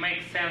 they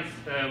make sense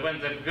when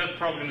the word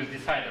problem is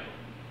decidable.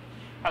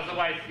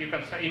 Otherwise, you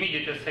can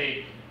immediately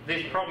say,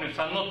 these problems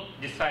are not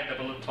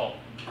decidable at all.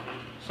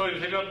 So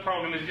if the word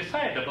problem is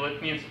decidable,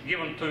 it means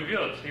given two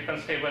words, you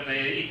can say whether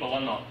they're equal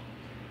or not.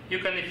 You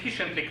can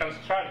efficiently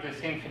construct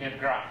this infinite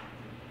graph.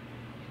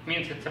 It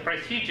means it's a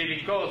procedure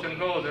which goes and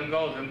goes and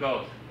goes and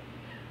goes.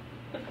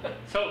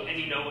 So, and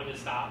you know when to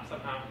stop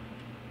somehow?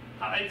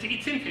 It's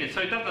infinite,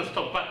 so it doesn't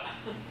stop.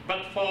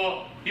 But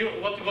for you,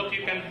 what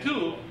you can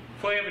do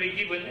for every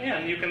given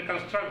n, you can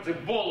construct the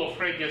ball of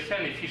radius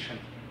n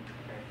efficiently.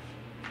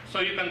 So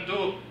you can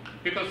do,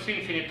 because it's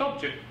infinite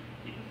object,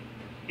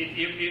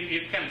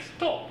 you can't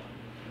stop.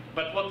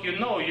 But what you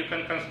know, you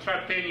can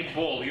construct any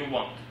ball you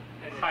want,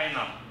 high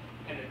enough.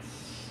 And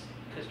it's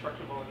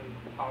constructible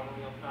in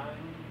polynomial time?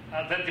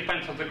 That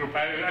depends on the group.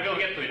 I will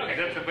get to it. Okay.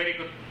 That's a very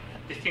good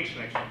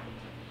distinction, actually.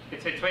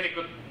 It's a very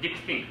good deep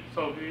thing.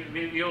 So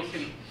we'll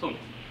see soon.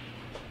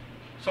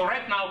 So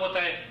right now, what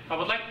I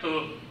would like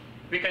to,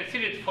 we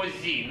consider it for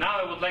Z. Now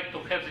I would like to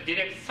have the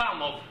direct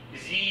sum of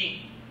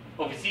Z,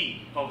 of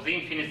the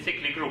infinite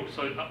cyclic group.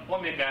 So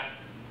omega,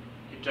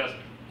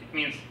 it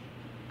means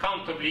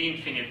countably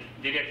infinite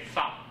direct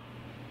sum.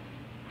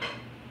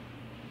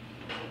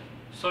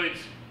 So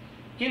it's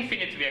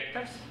infinite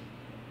vectors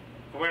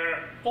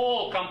where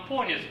all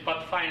components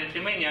but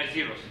finitely many are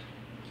zeros.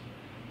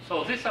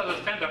 So these are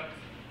the standard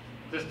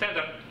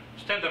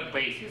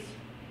basis.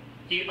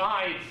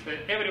 EI,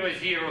 it's everywhere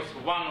zeros,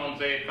 one on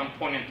the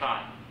component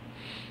I.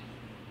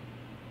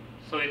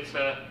 So it's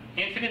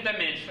infinite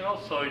dimensional,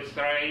 so it's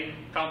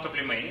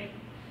countably many.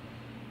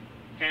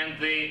 And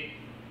the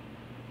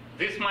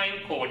this is my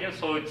encoding,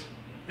 so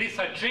these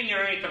are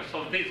generators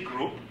of this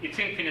group. It's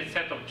infinite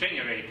set of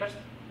generators.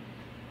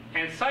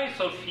 And size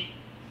of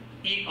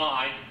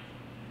EI,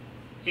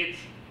 it's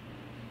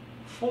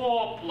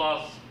 4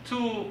 plus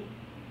 2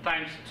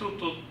 times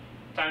 2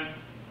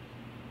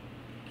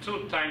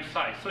 times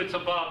size. So it's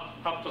about,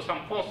 up to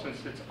some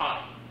constants, it's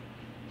I.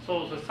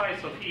 So the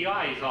size of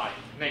EI is I,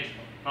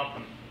 natural,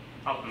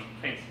 nothing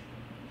fancy.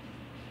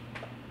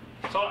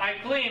 So I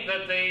claim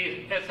that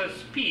the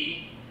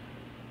SSP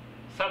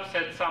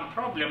subset sum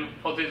problem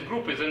for this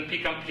group is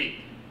NP complete.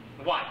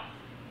 Why?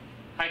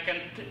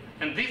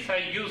 And this I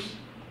use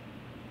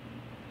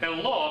a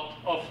lot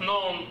of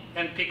known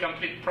NP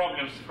complete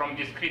problems from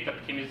discrete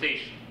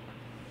optimization.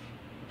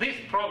 This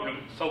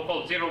problem,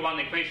 so-called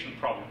 0-1 equation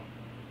problem,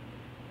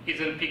 is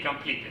NP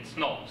complete. It's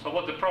known. So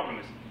what the problem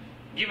is?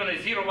 Given a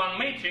 0-1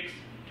 matrix,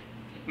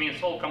 it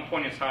means all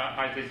components are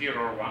either 0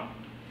 or 1.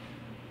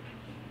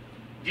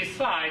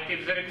 Decide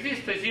if there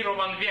exists a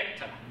 0-1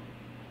 vector,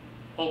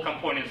 all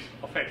components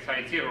of x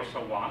are 0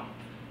 or 1,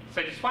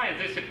 satisfying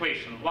this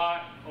equation.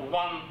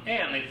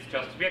 1n is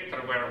just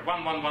vector where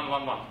 1, 1, 1,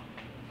 1, 1.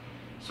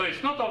 So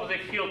it's not of the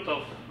field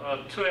of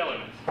two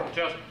elements,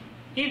 just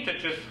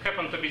integers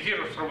happen to be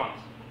zeros or ones.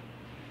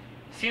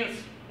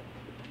 Since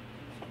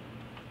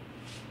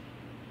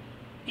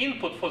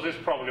input for this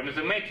problem is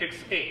a matrix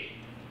A,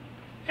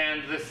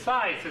 and the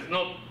size is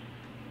not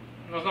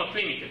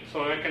limited,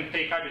 so I can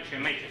take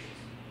arbitrary matrices.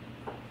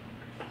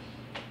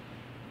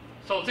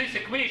 So this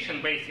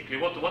equation basically,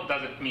 what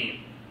does it mean?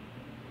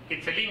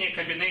 It's a linear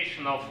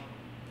combination of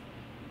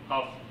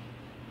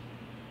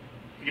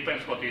it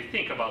depends what you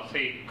think about,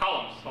 say,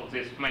 columns of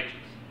this matrix,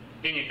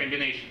 linear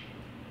combination.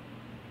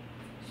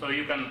 So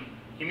you can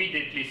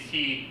immediately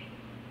see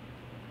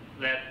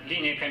that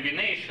linear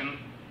combination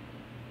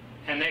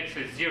and x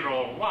is 0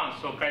 or 1,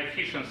 so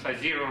coefficients are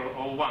 0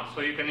 or 1.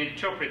 So you can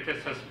interpret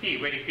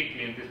SSP very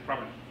quickly in this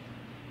problem.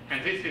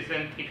 And this is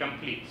NP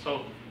complete.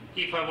 So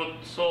if I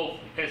would solve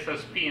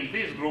SSP in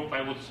this group,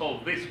 I would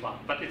solve this one.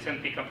 But it's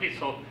NP complete,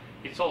 so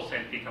it's also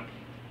NP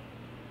complete.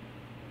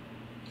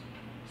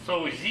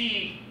 So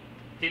Z,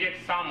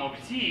 direct sum of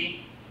Z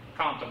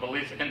countable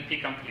is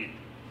NP complete.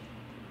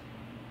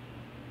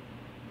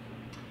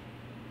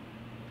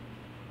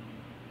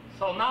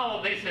 So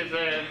now this is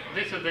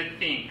the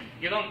thing.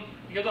 You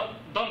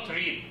don't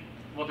read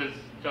what is.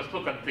 Just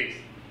look at this.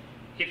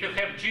 If you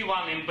have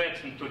G1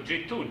 embeds into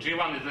G2,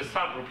 G1 is a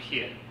subgroup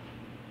here.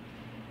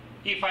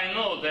 If I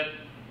know that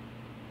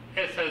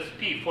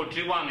SSP for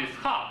G1 is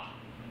hard,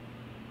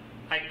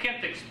 I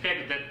can't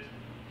expect that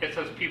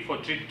SSP for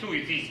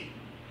G2 is easy.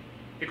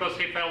 Because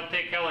if I'll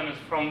take elements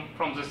from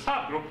the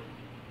subgroup,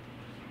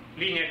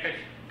 linear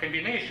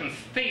combination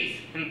stays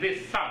in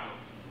this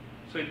subgroup.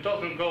 So it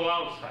doesn't go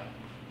outside.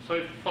 So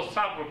if for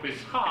subgroup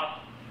is hard,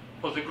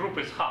 for the group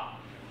is hard.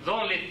 The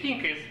only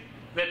thing is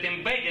that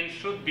embedding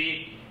should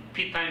be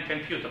p-time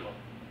computable.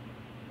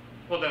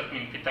 What does it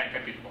mean, p-time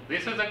computable?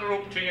 This is a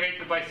group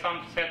generated by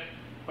some set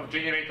of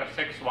generators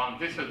x1.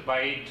 This is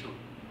by A2.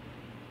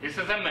 This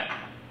is a map.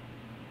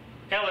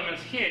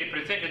 Elements here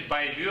represented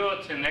by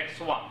words in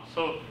x1.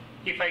 So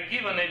if I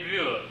give an a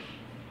word,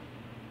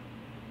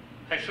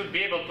 I should be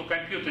able to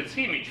compute its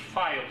image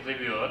phi of the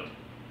word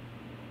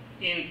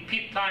in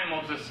p-time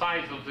of the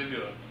size of the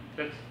word.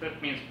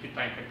 That means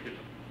p-time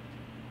computable.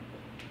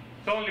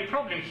 The only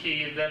problem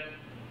here is that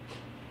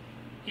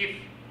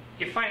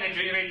if finite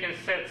generating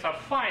sets are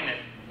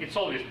finite, it's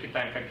always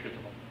p-time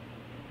computable.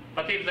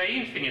 But if they're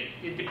infinite,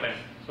 it depends.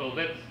 So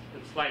that's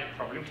a slight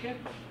problem here.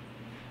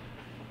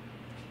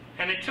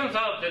 And it turns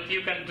out that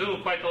you can do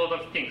quite a lot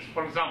of things.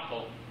 For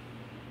example,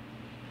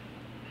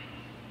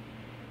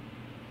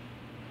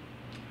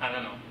 I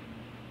don't know.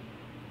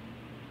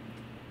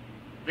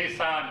 These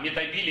are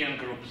metabelian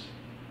groups.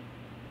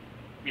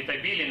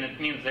 Metabelian, it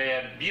means they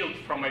are built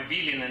from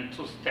abelian in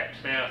 2 steps.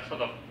 They are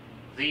sort of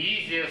the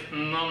easiest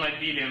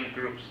non-abelian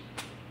groups.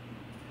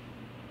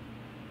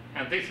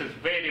 And this is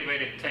very,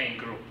 very tame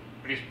group,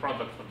 Riesz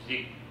product of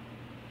Z.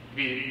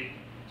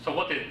 So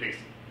what is this?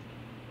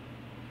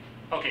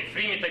 Okay,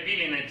 free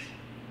metabelian,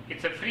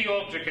 it's a free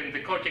object in the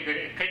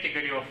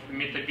category of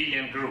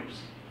metabelian groups.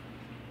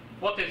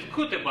 What is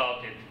good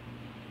about it?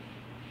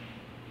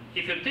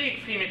 If you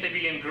take free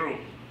metabelian group,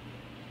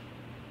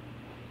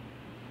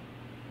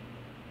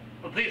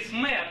 this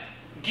map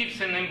gives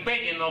an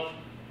embedding of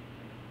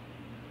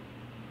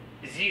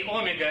Z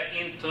omega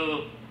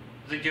into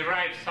the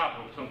derived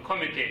subgroups and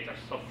commutators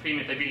of free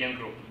metabelian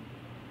group.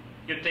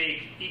 You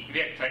take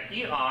vector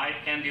EI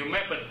and you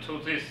map it to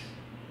this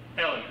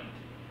element.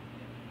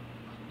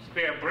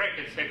 Square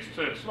brackets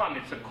x2,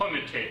 x1, it's a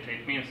commutator.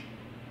 It means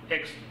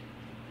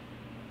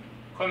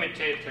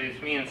commutator,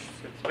 it means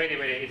it's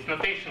it's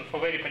notation for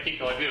very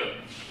particular word.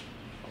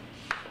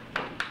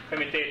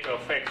 Commutator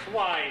of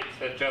xy,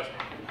 it's just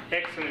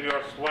x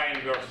inverse y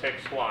inverse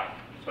xy.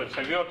 So it's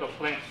a word of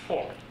length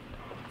 4.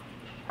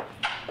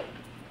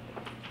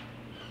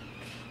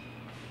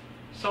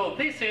 So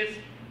this is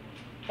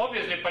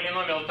obviously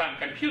polynomial time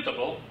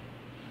computable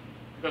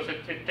because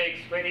it takes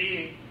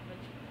very,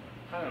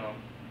 I don't know,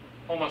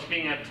 almost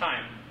linear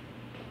time.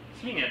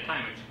 It's linear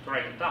time actually to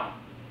write it down.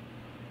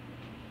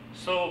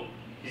 So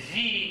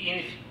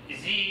Z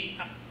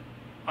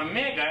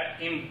omega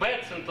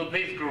embeds into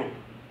this group.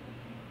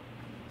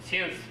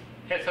 Since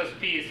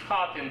SSP is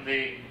hot in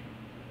the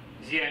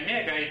Z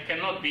omega, it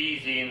cannot be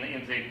easy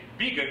in the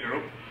bigger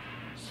group.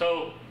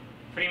 So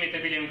 3-meter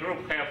abelian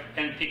group have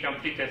NP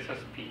complete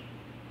SSP.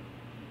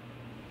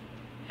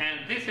 And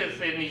this is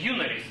in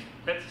unaries.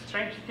 That's a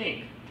strange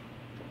thing.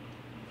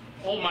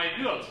 All my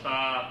words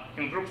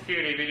in group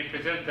theory, we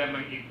represent them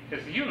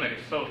as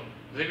unaries. So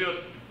the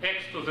word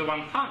x to the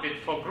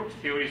 100 for group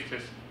theorists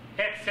is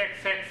x,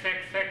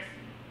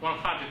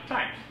 100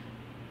 times.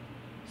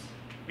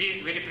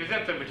 We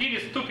represent them really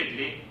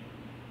stupidly,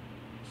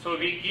 so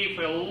we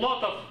give a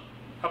lot of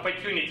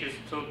opportunities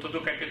to do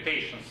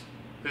computations.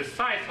 The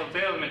size of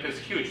the element is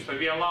huge, so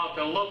we allowed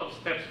a lot of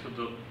steps to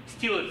do.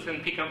 Still, it's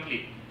NP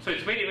complete. So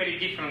it's very, very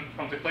different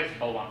from the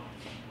classical one.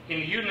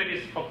 In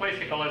unaries for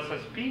classical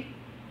SSP,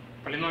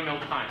 polynomial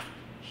time.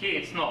 Here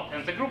it's not.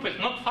 And the group is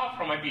not far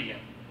from abelian.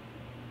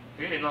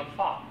 Really not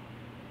far.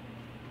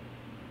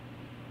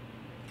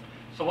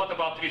 So what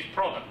about these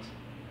products?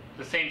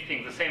 The same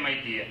thing, the same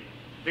idea.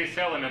 These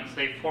elements,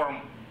 they form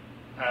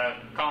a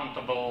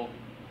countable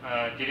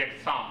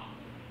direct sum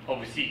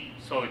of Z.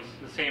 So it's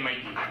the same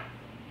idea.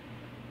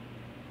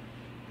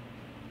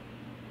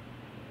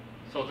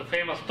 So the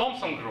famous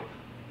Thomson group.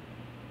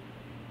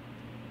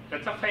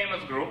 That's a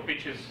famous group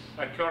which is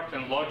occurred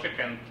in logic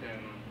and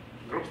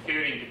in group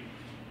theory,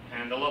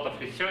 and a lot of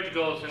research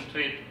goes into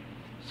it.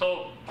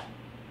 So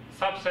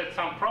subset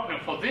sum problem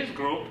for this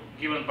group,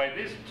 given by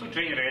these two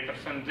generators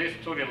and these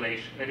two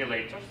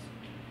relators,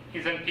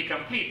 is NP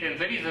complete. And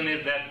the reason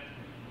is that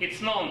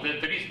it's known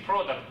that this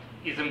product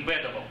is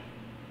embeddable.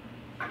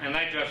 And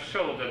I just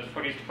showed that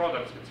for these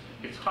products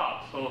it's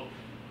hard. So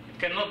it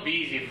cannot be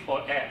easy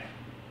for F.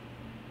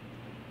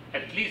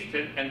 At least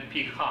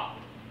NP hard.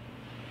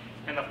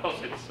 And of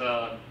course it's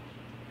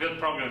real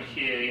problem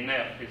here in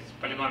F is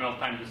polynomial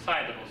time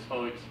decidable,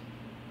 so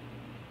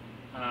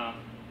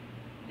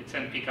it's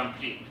NP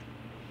complete.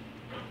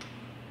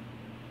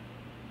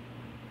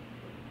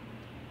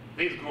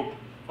 This group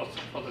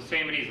for the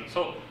same reason.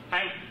 So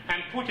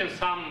I'm putting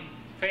some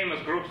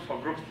famous groups for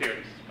group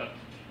theories, but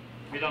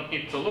we don't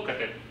need to look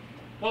at it.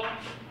 What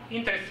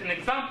interesting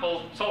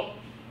example? So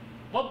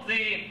what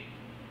the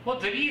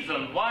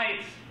reason why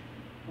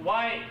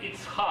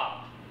it's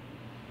hard?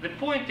 The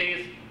point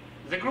is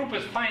the group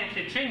is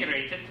finitely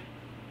generated,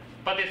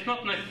 but it's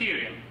not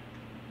Noetherian.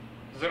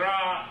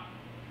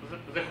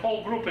 The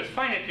whole group is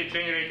finitely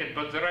generated,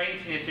 but there are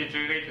infinitely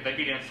generated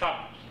abelian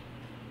subgroups.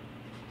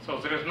 So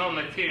there is no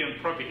Noetherian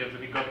property that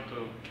we got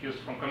to use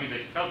from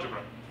commutative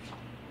algebra.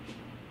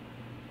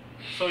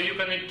 So you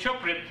can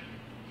interpret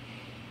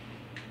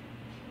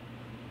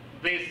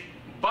these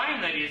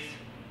binaries,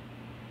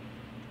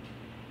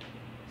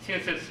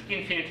 since it's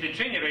infinitely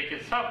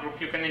generated subgroup,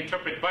 you can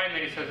interpret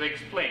binaries as I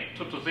explained,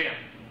 2 to the n,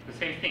 the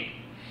same thing,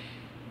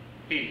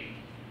 really.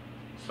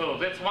 So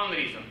that's one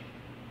reason.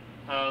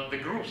 The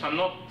groups are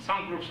not,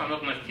 some groups are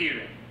not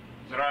Noetherian.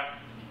 There are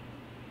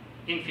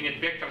infinite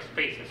vector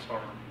spaces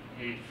or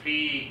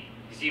free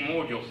Z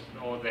modules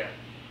over there.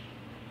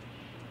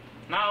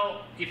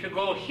 Now, if you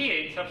go here,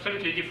 it's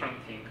absolutely different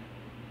thing.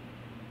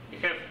 You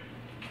have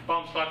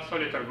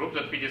Baum-Slack-Solitaire group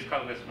that we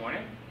discussed this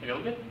morning a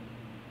little bit.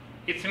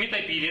 It's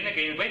mid-abelian,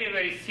 again, very,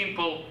 very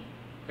simple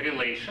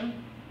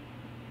relation.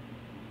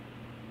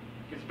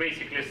 It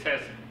basically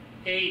says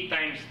A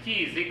times T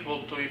is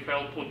equal to, if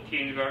I'll put T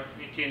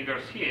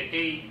inverse here,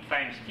 A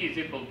times T is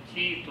equal to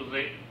T to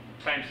the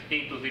times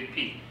A to the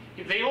P.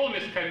 If they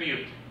always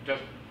commute,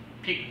 just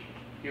pick,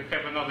 you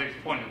have another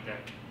exponent there.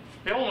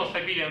 They're almost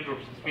abelian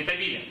groups, it's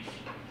mid-abelian.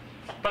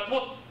 But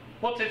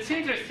what's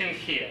interesting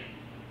here,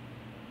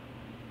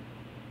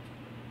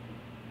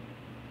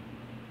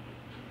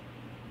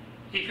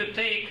 if you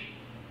take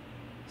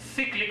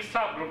cyclic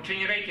subgroup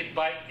generated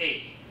by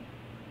A,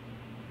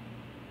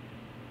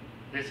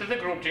 this is a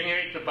group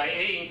generated by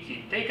A and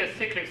T. Take a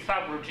cyclic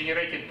subgroup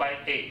generated by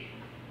A,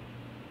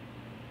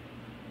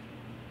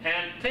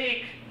 and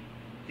take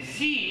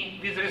Z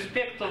with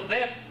respect to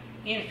that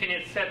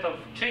infinite set of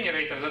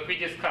generators that we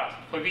discussed,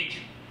 for which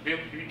we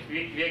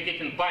are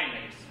getting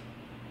binaries.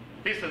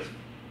 This is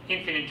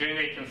infinite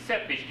generating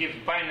set which gives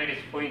binaries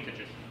for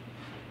integers.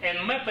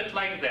 And map it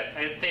like that.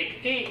 I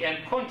take A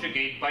and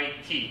conjugate by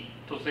T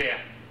to the n.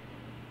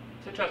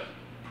 So just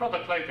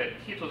product like that,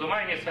 T to the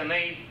minus and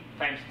A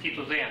times T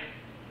to the n.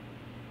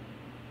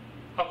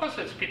 Of course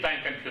it's p-time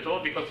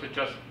computable because it's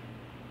just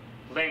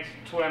length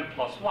 2n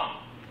plus 1.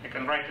 I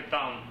can write it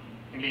down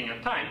in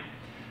linear time.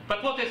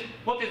 But what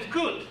is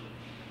good,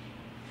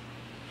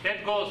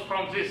 that goes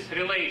from this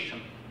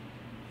relation.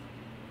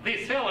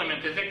 This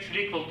element is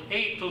actually equal to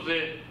A to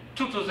the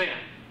 2 to the n.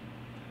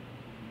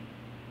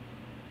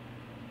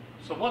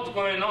 So what's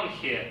going on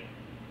here?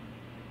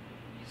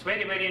 It's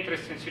very, very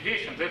interesting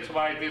situation. That's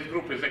why this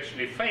group is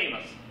actually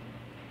famous.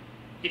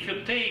 If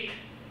you take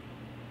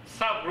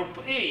subgroup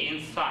A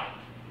inside,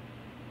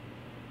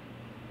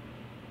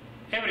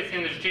 everything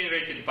everything is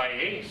generated by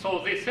A.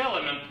 So this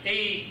element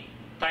A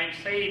times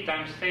A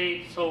times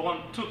A, so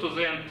on, 2 to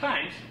the n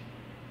times.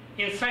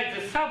 Inside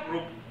the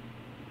subgroup,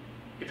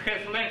 it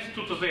has length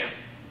 2 to the n.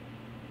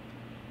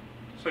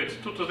 So it's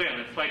 2 to the n.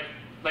 It's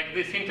like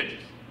these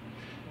integers.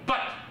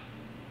 But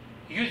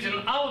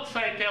using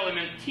outside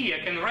element T, I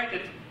can write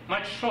it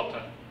much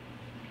shorter.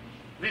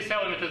 This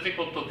element is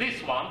equal to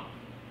this one,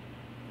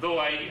 though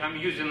I'm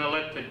using a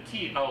letter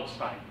T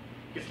outside.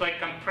 It's like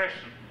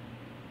compression.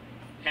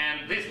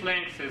 And this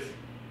length is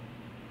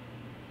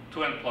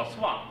 2n plus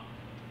 1.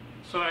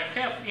 So I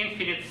have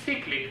infinite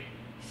cyclic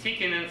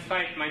sitting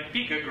inside my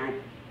bigger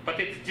group, but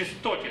it's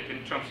distorted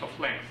in terms of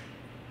length.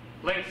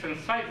 Length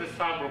inside the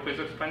subgroup is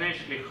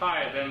exponentially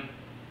higher than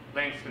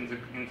length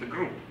in the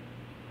group.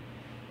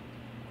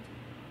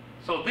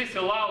 So this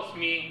allows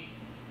me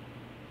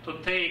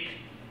to take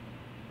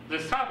the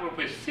subgroup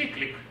is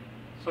cyclic,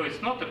 so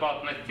it's not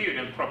about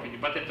Noetherian property,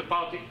 but it's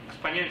about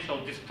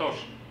exponential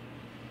distortion.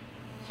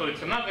 So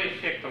it's another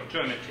effect of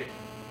geometry.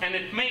 And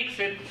it makes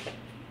it,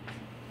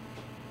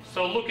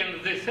 so looking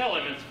at these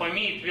elements, for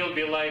me it will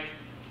be like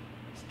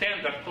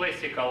standard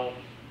classical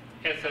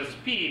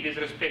SSP with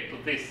respect to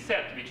this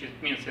set, which it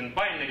means in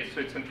binary, so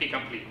it's NP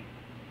complete.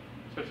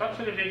 So it's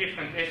absolutely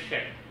different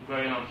effect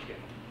going on here.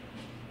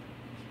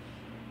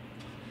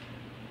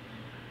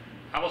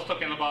 I was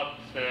talking about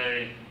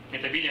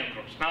metabelian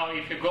groups. Now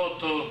if you go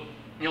to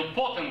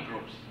nilpotent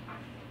groups,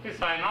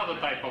 these are another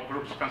type of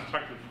groups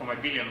constructed from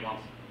abelian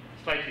ones,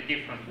 slightly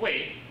different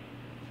way.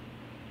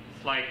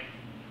 It's like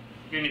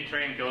unit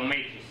triangular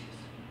matrices.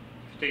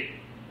 If you take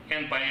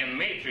n by n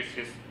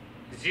matrices,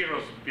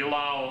 zeros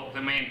below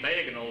the main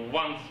diagonal,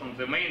 ones on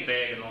the main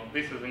diagonal,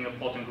 this is a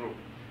nilpotent group.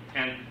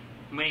 And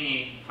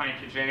many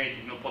finely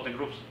generated nilpotent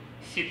groups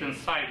sit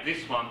inside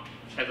this one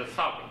as a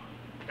subgroup,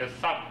 as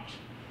subgroups.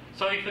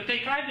 So if you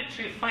take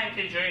arbitrary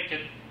finely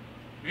generated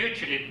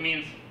virtually, it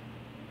means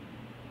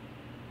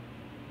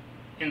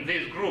in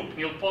this group,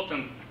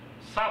 nilpotent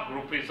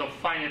subgroup is of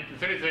finite,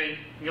 there is a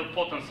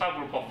nilpotent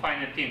subgroup of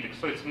finite index.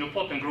 So it's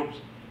nilpotent groups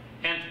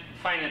and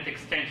finite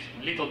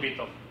extension, little bit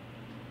of,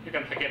 you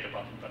can forget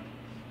about it. But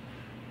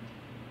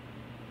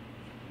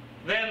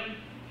then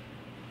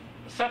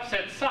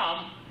subset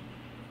sum,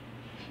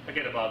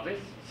 forget about this,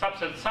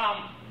 subset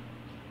sum,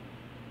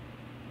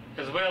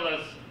 as well as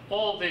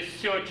all these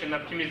search and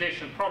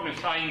optimization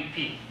problems are in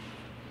P.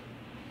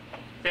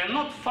 They're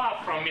not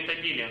far from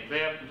metabelian.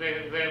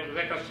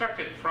 They're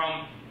constructed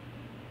from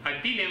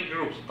abelian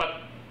groups,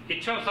 but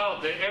it turns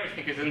out that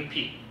everything is in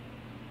P.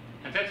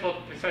 And that's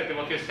precisely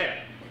what you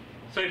said.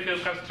 So if you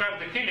construct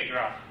the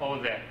telegraph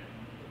over there,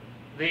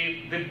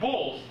 the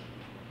balls,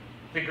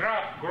 the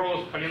graph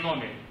grows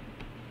polynomially.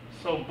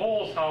 So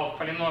balls are of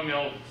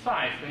polynomial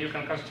size, and you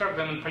can construct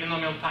them in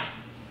polynomial time.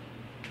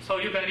 So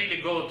you can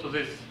really go to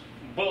these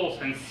balls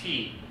and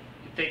see.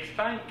 It takes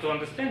time to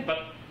understand,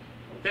 but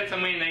that's the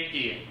main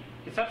idea.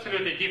 It's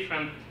absolutely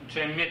different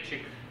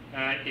geometric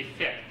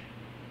effect.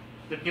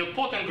 The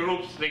nilpotent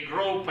groups, they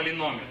grow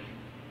polynomially.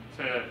 It's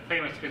a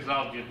famous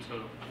result due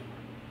to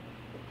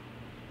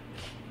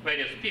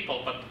various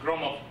people, but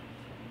Gromov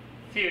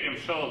theorem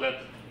shows that,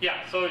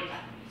 yeah, so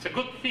it's a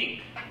good thing.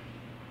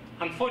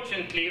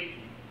 Unfortunately,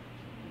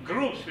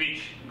 groups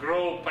which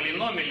grow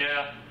polynomially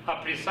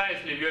are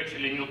precisely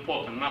virtually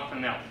nilpotent,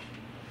 nothing else.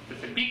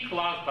 It's a big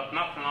class, but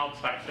nothing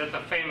outside. That's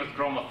a famous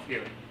Gromov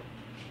theorem.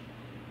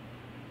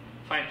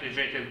 Finely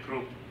generated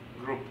group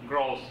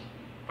grows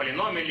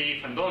polynomially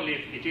if and only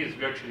if it is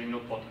virtually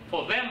nilpotent.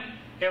 For them,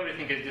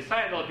 everything is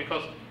decidable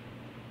because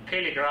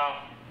Cayley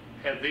graph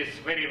has this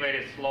very,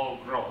 very slow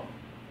growth.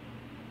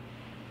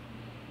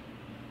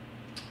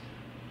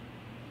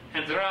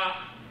 And there are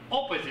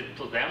opposite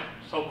to them,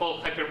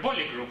 so-called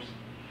hyperbolic groups,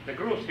 the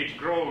groups which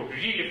grow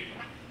really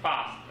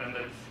fast, and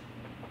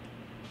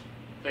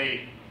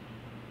they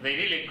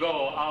really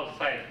go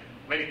outside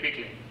very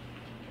quickly.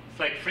 It's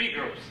like free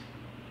groups.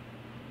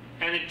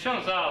 And it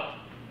turns out,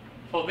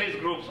 for these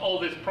groups, all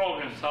these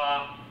problems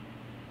are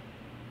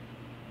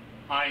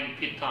in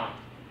P time.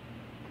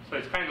 So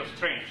it's kind of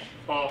strange.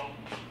 For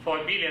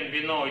abelian,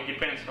 we know it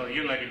depends on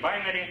unary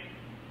binary.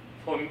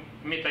 For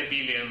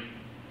metabelian,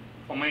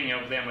 for many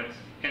of them, it's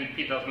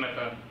NP doesn't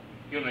matter,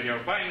 unary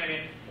or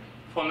binary.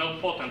 For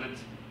nilpotent,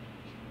 it's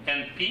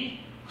NP,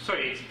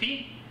 sorry, it's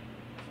P,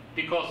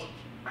 because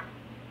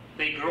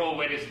they grow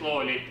very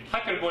slowly.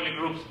 Hyperbolic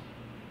groups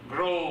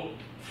grow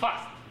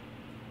fast,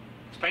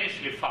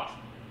 exponentially fast,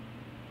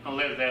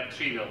 unless they're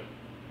trivial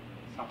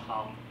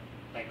somehow,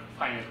 like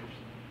finite groups.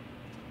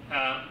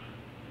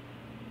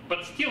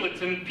 But still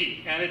it's in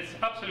P, and it's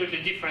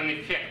absolutely different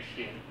effect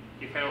here.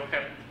 If I will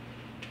have,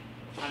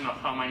 I don't know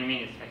how many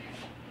minutes I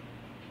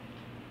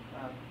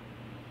have.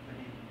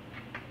 Maybe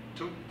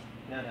 2?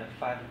 no,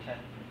 5 or 10.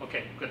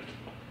 Okay, good.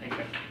 Thank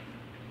you.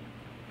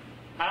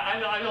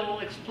 I will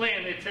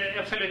explain. It's a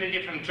absolutely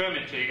different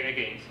geometry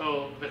again.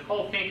 So the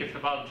whole thing is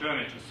about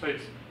geometry. So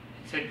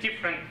it's a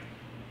different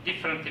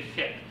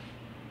effect.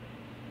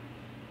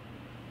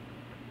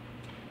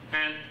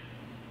 And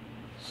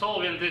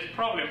solving this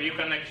problem, you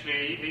can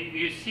actually,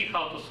 you see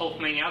how to solve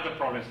many other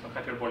problems in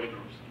hyperbolic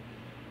groups.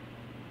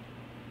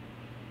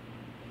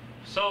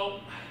 So,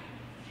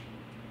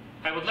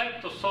 I would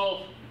like to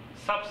solve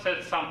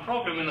subset sum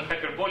problem in a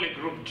hyperbolic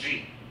group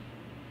G.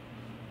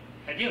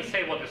 I didn't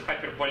say what is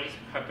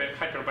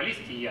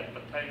hyperbolicity yet,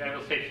 but I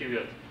will say a few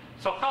words.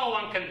 So how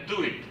one can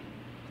do it?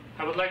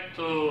 I would like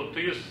to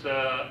use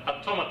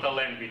automata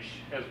language,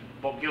 as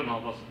Bob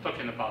Gilman was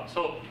talking about.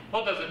 So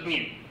what does it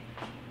mean?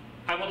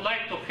 I would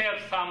like to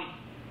have some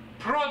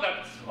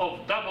products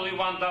of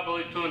W1,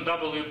 W2, and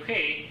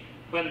WK.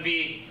 When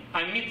we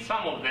omit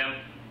some of them,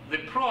 the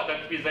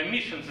product with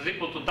omissions is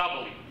equal to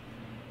W.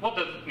 What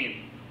does it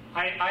mean?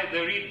 I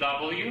either read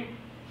W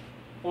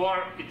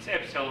or it's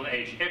epsilon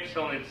H.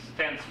 Epsilon, it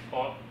stands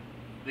for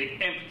the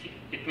empty.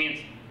 It means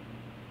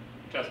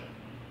just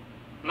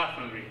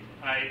nothing read.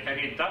 I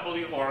read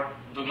W or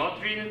do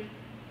not read it,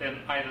 then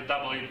either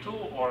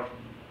W2 or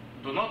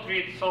do not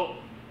read. So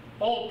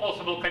all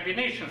possible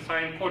combinations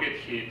are encoded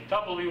here.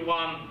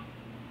 W1,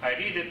 I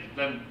read it,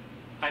 then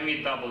I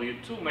meet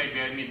W2, maybe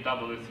I meet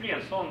W3,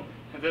 and so on,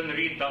 and then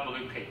read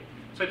WK.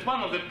 So it's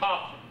one of the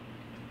paths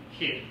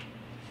here.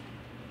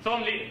 It's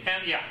only,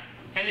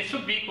 and it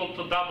should be equal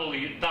to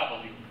W.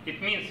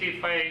 It means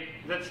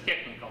that's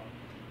technical.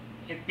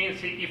 It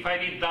means if I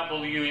read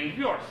W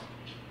inverse,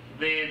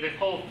 the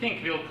whole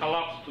thing will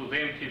collapse to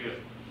the empty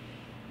word.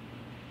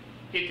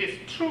 It is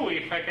true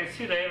if I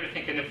consider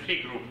everything in a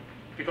free group,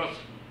 because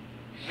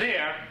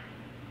there,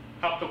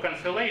 up to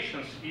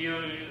cancellations,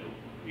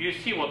 you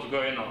see what's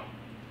going on.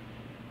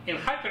 In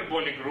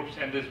hyperbolic groups,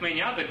 and there's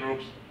many other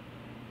groups,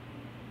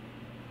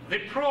 the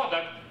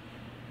product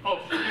of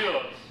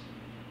words,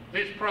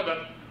 this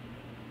product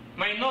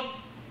might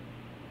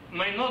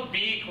not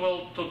be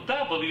equal to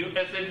W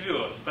as a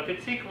word, but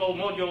it's equal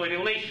modular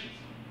relations.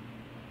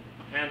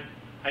 And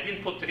I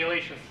didn't put the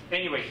relations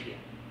anyway here.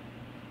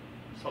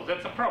 So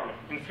that's a problem.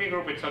 In free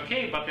group it's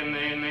okay, but in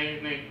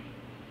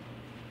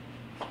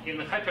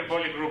the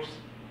hyperbolic groups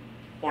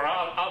or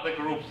other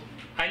groups,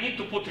 I need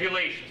to put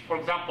relations. For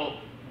example,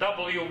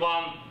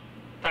 W1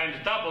 times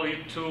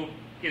W2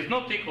 is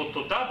not equal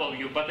to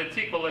W, but it's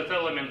equal as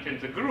element in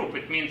the group.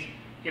 It means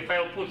if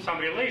I'll put some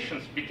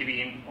relations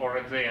between or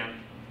at the end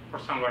or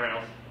somewhere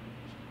else,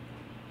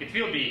 it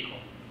will be equal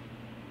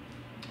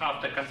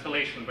after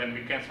cancellation when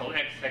we cancel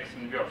x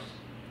inverse.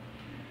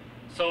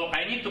 So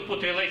I need to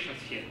put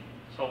relations here.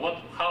 So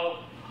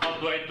how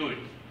do I do it?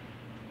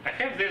 I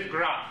have this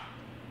graph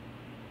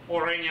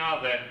or any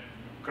other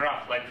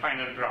graph like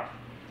finite graph.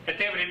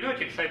 At every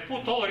vertex I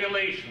put all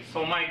relations.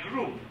 So my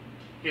group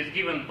is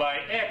given by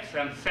x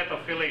and set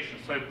of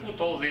relations. So I put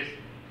all these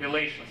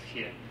relations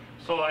here.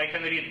 So I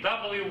can read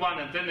W1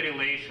 and then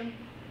relation,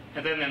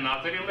 and then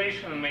another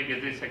relation, and maybe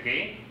this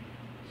again.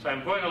 So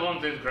I'm going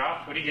along this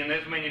graph, reading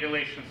as many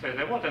relations as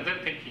I want, and then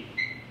continue.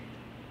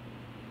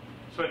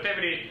 So at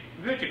every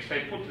vertex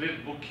I put this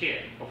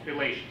bouquet of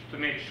relations to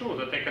make sure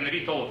that I can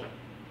read all of them.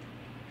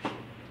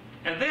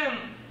 And then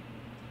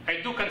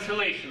I do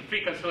cancellation,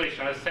 free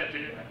cancellation. I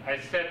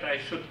said I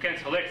should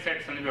cancel x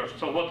inverse.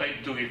 So what I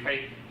do, if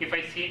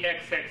I see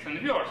x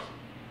inverse,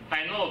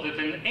 I know that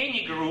in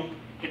any group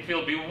it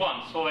will be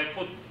 1. So I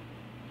put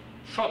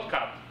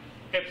shortcut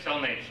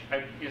epsilon h.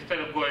 Instead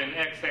of going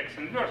x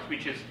inverse,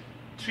 which is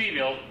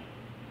trivial,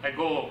 I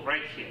go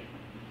right here.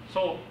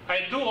 So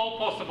I do all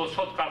possible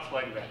shortcuts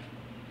like that.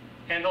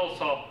 And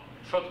also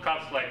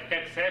shortcuts like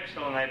x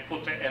epsilon, I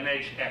put an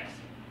hx.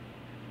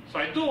 So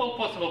I do all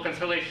possible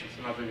cancellations,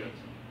 in other words.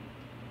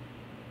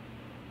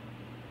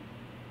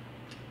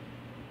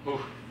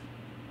 Oof.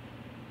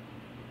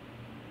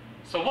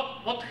 So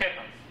what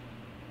happens?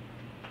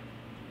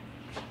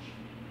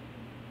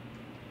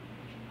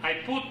 I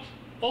put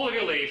all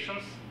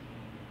relations,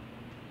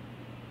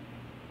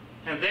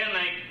 and then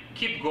I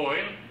keep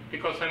going,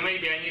 because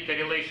maybe I need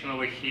a relation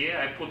over here,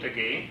 I put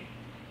again.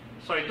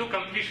 So I do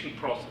completion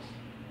process.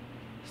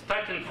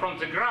 Starting from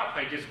the graph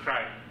I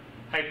described,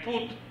 I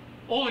put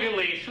all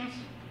relations,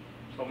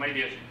 so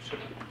maybe I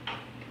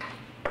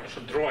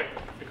should draw it,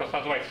 because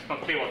otherwise it's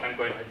not clear what I'm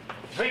going with.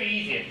 It's very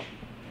easy actually.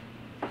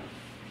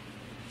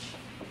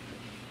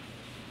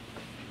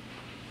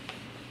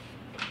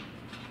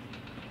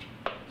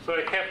 So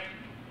I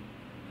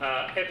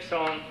have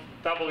epsilon,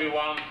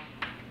 W1,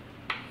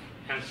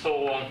 and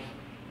so on,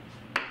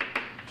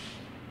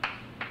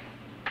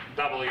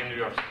 W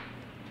inverse.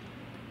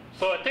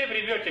 So at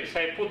every vertex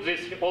I put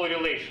these all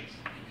relations.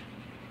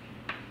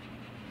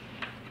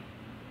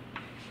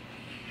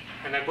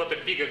 And I got a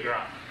bigger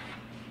graph.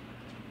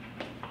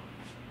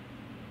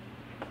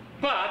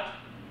 But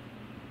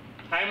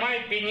I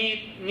might be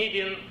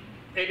needing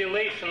a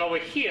relation over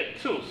here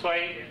too, so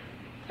I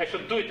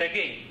should do it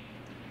again.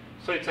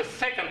 So it's a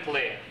second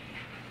layer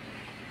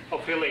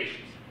of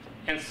relations,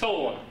 and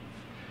so on.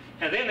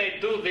 And then I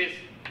do these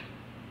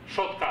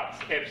shortcuts,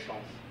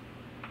 epsilons.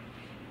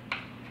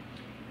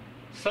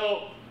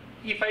 So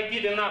if I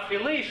did enough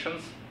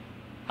relations,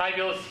 I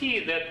will see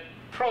that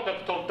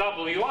product of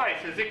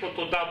wi's is equal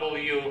to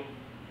W.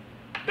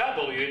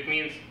 It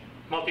means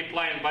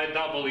multiplying by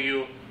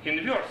W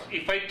inverse,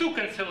 if I do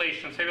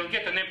cancellations, I will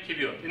get an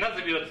empty word. In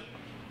other words,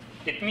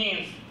 it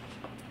means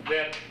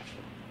that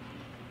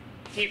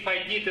if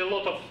I did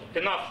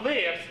enough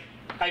layers,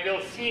 I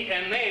will see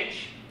an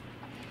edge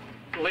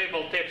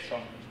labeled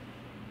epsilon.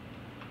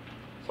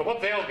 So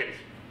what's the algorithm?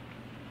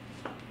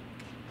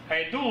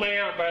 I do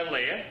layer by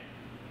layer,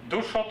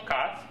 do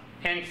shortcuts,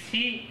 and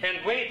see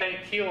and wait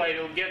until I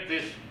will get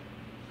this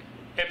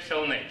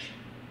epsilon edge.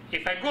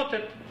 If I got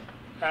it,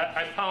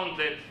 I found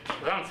that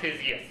the answer is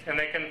yes, and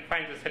I can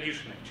find the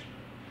solution edge.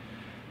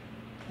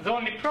 The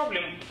only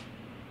problem,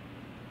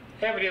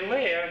 every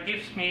layer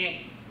gives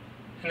me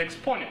an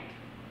exponent.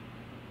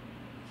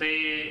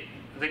 The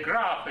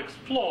graph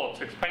explodes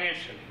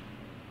exponentially.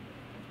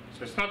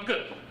 So it's not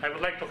good. I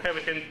would like to have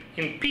it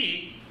in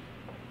P.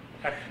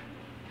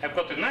 I've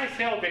got a nice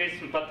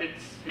algorithm, but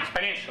it's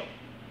exponential.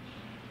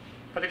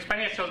 But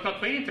exponential is not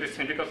very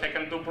interesting because I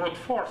can do brute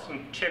force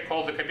and check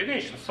all the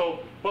combinations.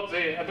 So what's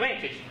the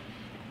advantage?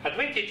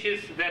 Advantage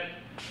is that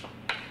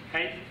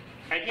I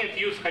didn't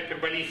use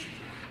hyperbolicity.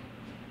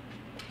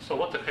 So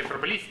what's the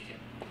hyperbolicity?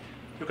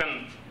 You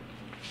can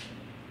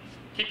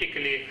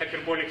typically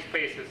hyperbolic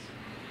spaces.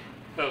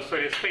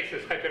 Space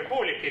is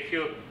hyperbolic if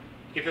you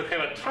have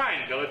a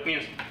triangle. It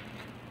means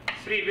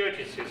three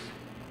vertices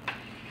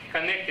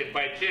connected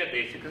by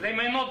geodesics. They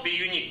may not be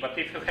unique, but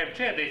if you have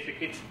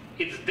geodesic,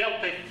 it's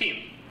delta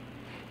thin.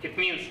 It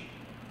means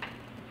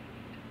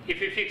if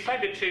you fix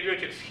arbitrary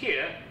vertex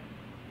here,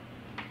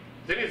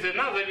 there is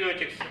another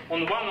vertex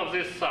on one of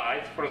these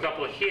sides, for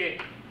example here,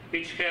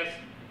 which has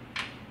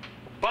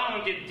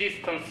bounded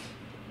distance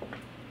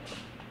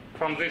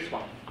from this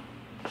one.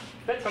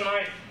 That's a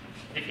nice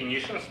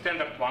definition,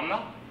 standard one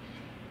now,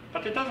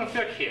 but it doesn't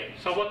work here.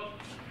 So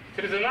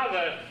there is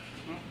another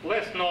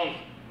less known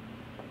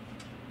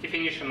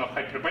definition of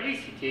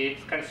hyperbolicity.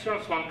 It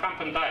concerns one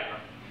compound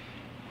diagram.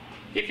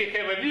 If you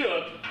have a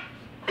word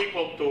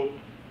equal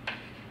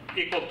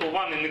to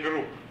 1 in a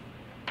group,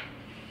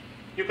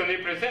 you can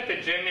represent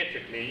it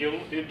geometrically.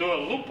 You do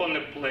a loop on the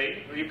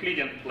plane,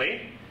 Euclidean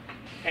plane,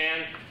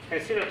 and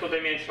consider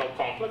two-dimensional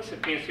complex.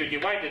 It means you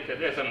divide it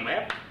as a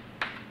map,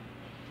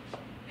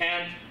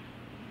 and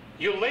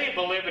you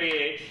label every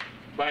edge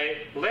by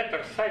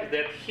letters such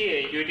that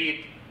here you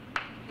read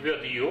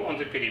word U on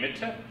the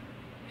perimeter,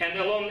 and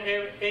along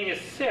any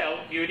cell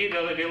you read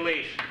a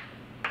relation.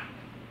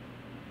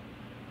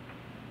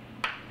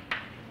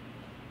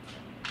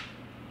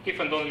 If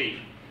and only if.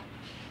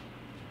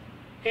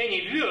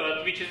 Any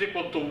word which is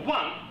equal to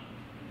 1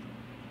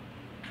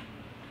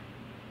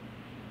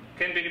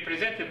 can be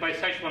represented by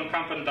such one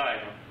compound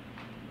diagram.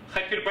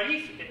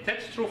 Hyperbolicity,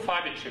 that's true for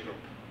arbitrary group.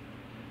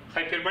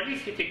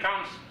 Hyperbolicity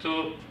comes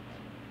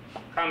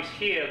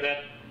here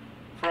that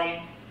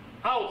from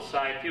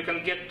outside you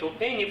can get to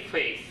any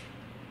face,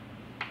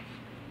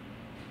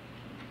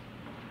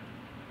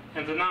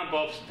 and the number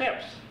of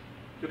steps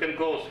you can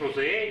go through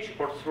the edge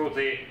or through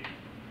the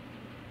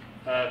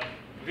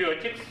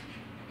vertex,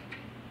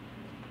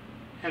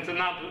 and the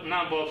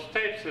number of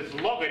steps is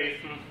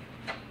logarithm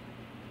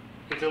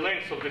in the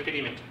length of the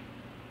perimeter.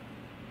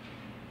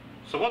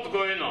 So what's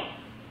going on?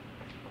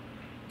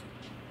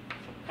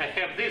 I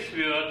have this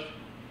word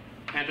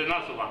and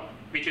another one,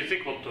 which is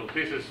equal to,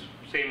 this is,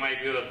 say, my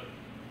word,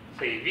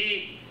 say,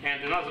 V,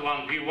 and another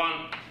one,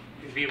 V1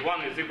 is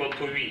equal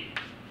to V.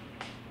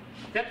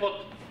 That's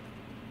what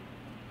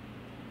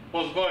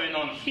was going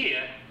on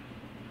here.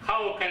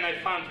 How can I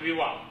find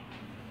V1?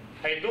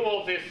 I do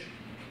all these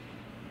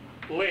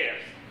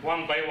layers,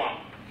 one by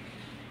one.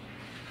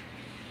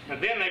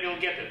 And then I will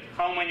get it.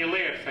 How many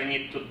layers I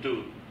need to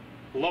do?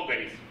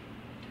 Logarithm.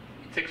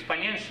 It's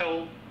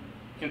exponential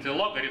in the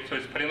logarithm, so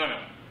it's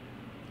polynomial.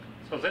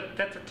 So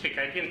that's a trick.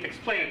 I didn't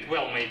explain it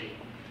well, maybe.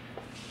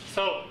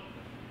 So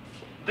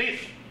this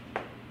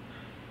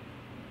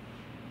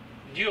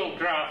dual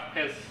graph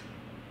has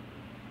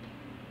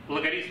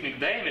logarithmic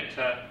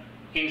diameter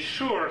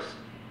ensures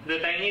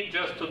that I need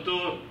just to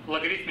do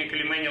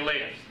logarithmically many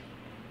layers.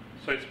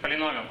 So it's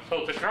polynomial.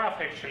 So the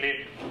graph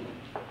actually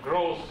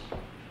grows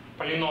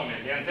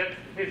polynomially, and this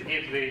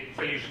gives the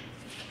solution.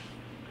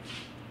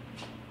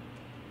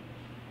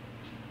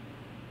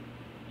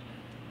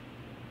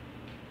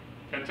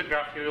 That's the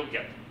graph you will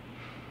get.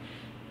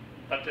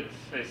 But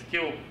it's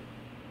still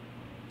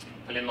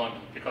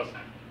polynomial because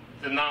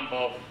the number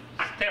of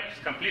steps,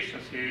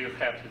 completions you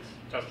have is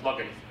just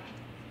logarithm.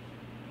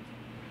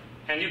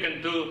 And you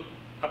can do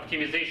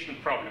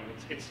optimization problem.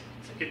 It's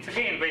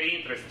again very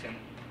interesting.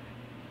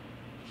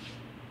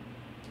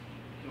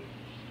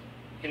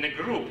 In a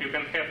group, you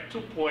can have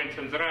 2 points,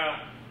 and there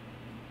are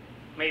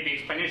maybe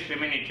exponentially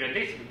many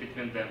geodesics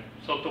between them.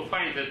 So to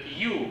find that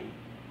U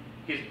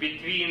is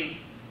between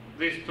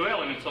these two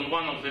elements on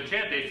one of the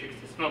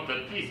geodesics is not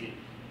that easy,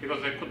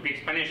 because there could be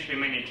exponentially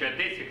many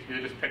geodesics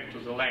with respect to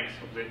the length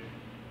of the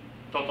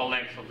total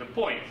length of the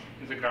points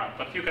in the graph.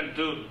 But you can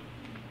do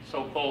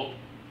so-called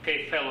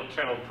K-fellow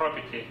travel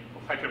property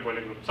of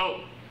hyperbolic group.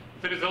 So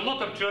there is a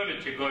lot of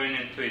geometry going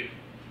into it.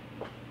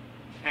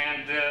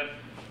 And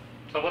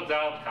so what's the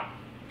outcome?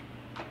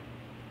 Do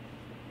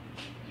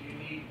you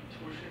need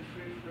torsion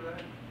free for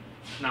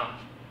No.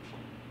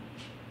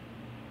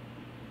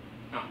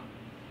 No.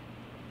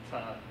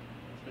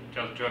 It's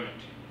just geometry.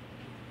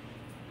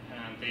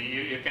 And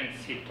you can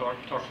see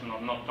torsion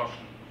or not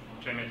torsion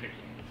geometrically.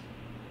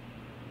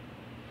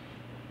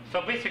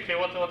 So basically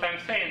what I'm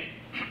saying,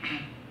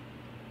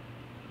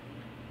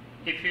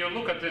 if you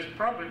look at these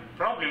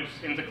problems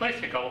in the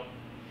classical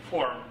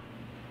form,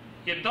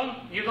 you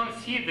don't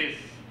see this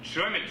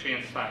geometry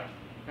inside.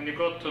 When you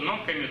go to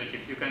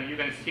non-commutative, you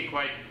can see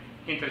quite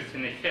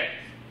interesting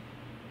effects.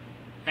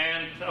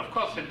 And of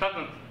course, it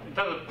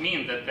doesn't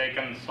mean that they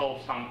can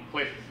solve some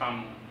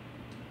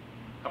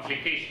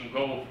application.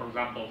 Go, for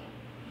example,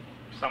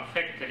 some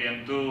factory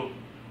and do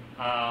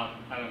I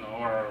don't know,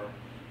 or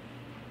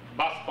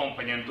bus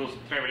company and do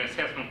travel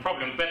assessment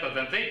problem better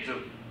than they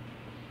do.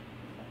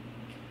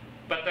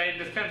 But I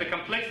understand the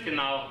complexity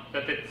now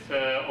that it's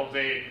of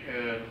the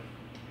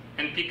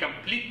NP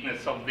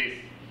completeness of this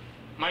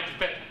much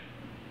better.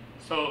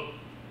 So,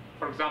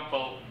 for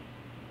example,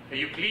 a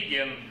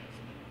Euclidean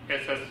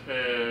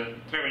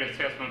travel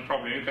assessment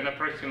problem you can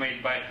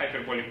approximate by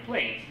hyperbolic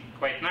planes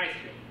quite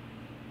nicely,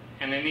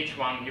 and in each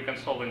one you can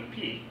solve in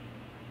P.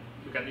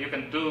 You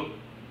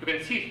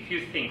can see a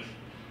few things.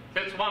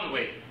 That's one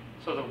way,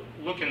 sort of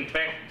looking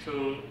back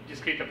to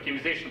discrete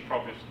optimization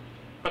problems.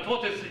 But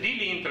what is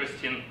really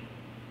interesting,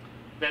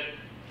 that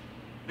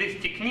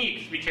these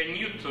techniques, which are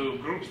new to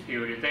groups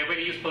theory, they're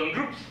very useful in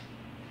groups.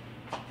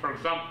 For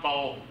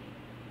example,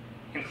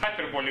 in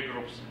hyperbolic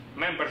groups,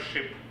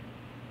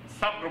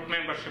 subgroup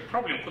membership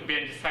problem could be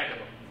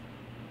undecidable.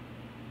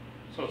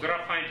 So there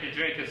are finitely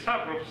generated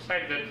subgroups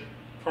such that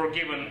for a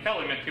given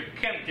element you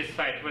can't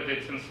decide whether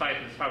it's inside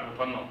the subgroup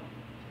or not.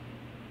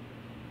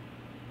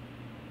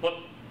 What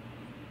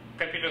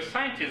computer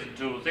scientists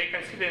do, they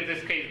consider in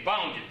this case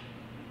bounded,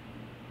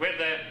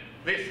 whether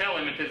this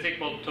element is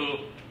equal to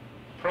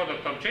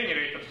product of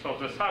generators of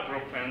the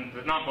subgroup and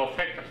the number of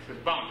factors is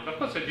bounded. Of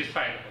course it's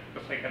decidable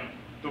because I can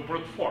do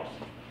brute force.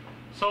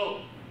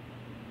 So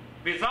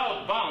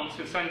without bounds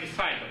it's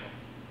undecidable.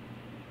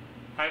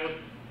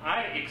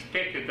 I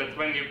expected that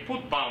when you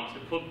put bounds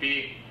it would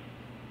be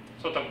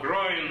sort of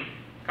growing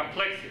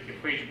complexity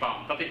for each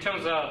bound. But it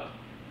turns out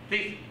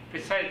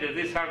precisely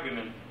this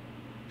argument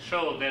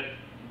shows that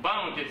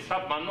bounded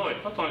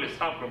submonoid, not only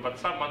subgroup, but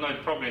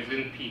submonoid problem is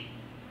in P.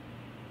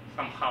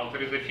 Somehow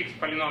there is a fixed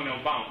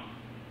polynomial bound.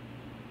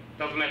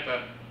 Doesn't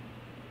matter.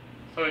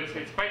 So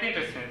it's quite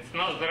interesting.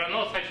 There are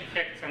no such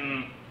effects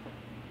in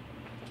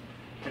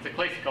the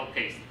classical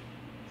case.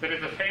 There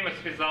is a famous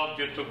result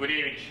due to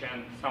Gurevich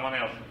and someone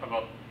else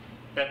about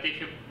that if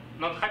you,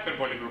 not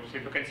hyperbolic groups,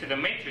 if you consider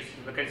matrices,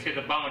 you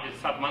consider bounded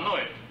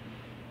submonoid,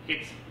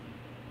 it's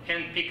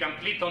NP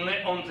complete on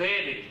the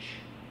average.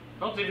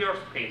 Not the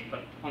worst case,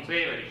 but on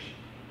the average.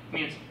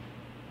 Means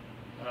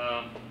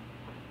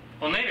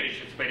on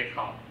average it's very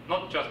hard,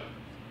 not just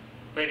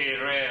very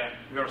rare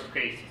worst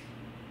cases.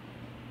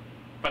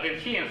 But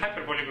in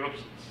hyperbolic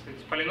groups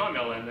it's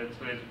polynomial and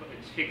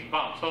it's fixed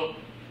bound. So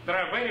there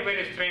are very,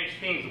 very strange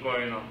things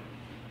going on.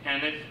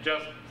 And it's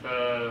just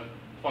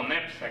for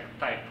knapsack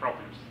type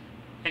problems.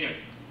 Anyway,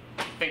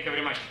 thank you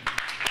very much.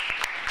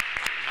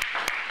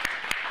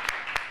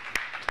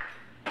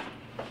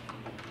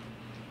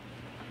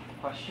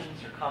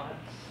 Questions or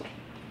comments?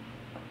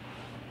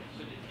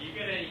 So do you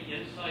get any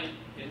insight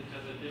into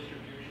the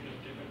distribution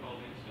of difficult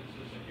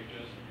instances that you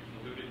just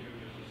alluded to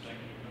just a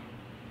second ago?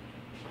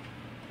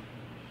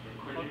 Or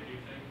could you, do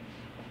you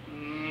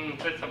think?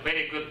 That's a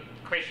very good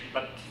question,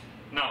 but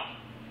no.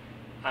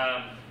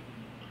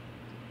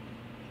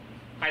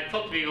 I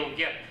thought we will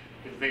get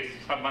this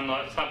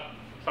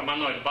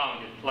submonoid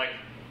bounded, like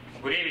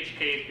Gurevich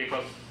case,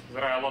 because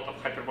there are a lot of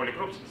hyperbolic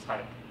groups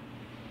inside.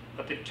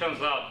 But it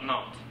turns out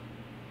not.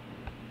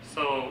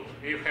 So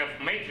you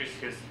have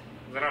matrices,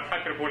 there are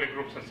hyperbolic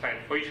groups inside.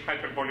 For each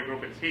hyperbolic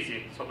group it's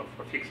easy, sort of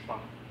a fixed one.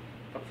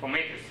 But for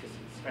matrices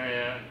it's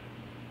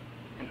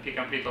NP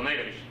complete on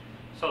average.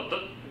 So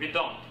we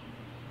don't.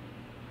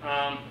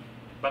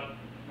 But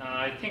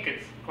I think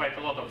it's quite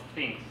a lot of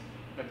things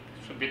that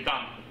should be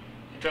done.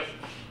 Just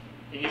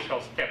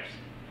initial steps.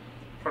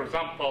 For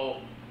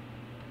example,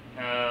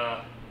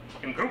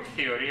 in group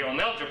theory, on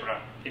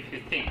algebra, if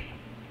you think,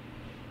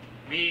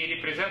 we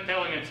represent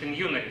elements in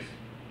unaries.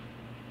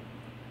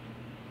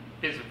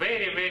 There's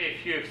very, very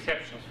few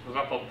exceptions. For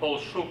example, Paul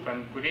Shoup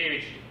and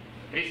Gurevich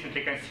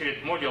recently considered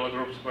modular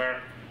groups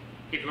where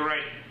if you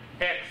write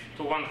x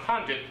to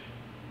 100,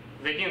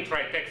 they didn't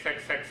write x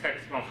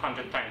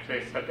 100 times.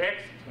 They said x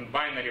in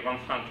binary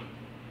 100.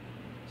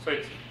 So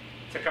it's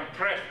a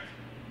compressed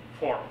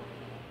form.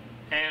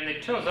 And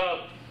it turns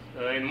out,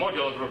 in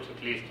modular groups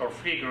at least, or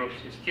free groups,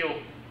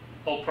 still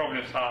all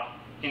problems are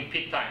in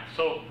p time.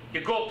 So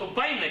you go to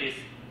binaries,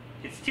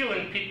 it's still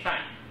in p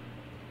time.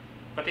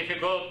 But if you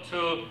go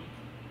to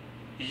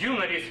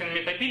unaries in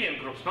metabelian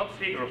groups, not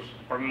free groups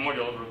or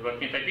modular groups, but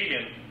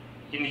metabelian,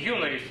 in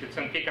unaries it's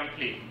NP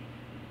complete.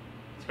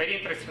 It's very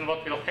interesting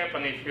what will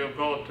happen if you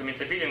go to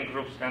metabelian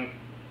groups and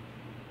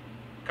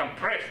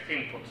compress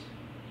inputs.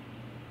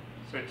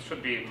 So it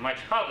should be much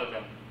harder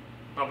than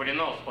nobody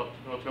knows what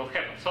will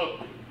happen.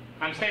 So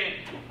I'm saying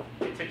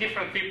it's a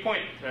different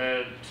viewpoint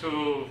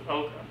to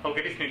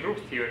algorithmic group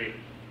theory.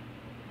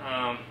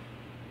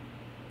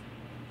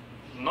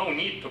 No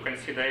need to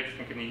consider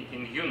everything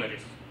in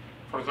unaries.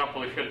 For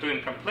example, if you're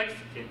doing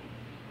complexity,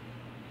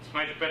 it's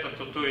much better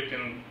to do it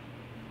in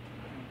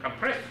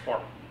compressed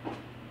form,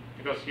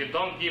 because you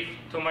don't give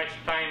too much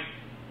time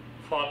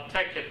for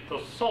attacker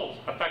to solve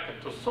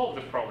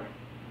the problem.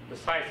 The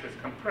size is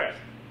compressed.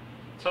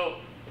 So,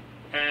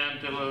 and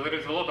there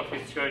is a lot of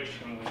research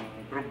in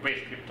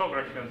group-based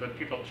cryptography that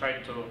people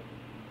try to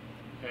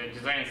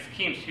design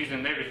schemes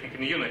using everything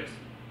in unaries.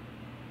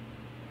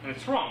 And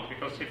it's wrong,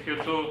 because if you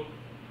do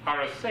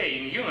RSA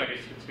in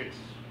unaries, it's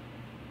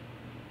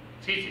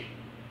easy.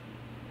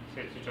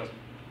 It's just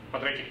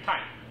quadratic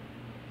time.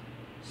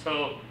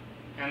 So,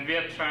 and we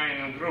are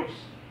trying in groups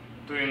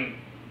doing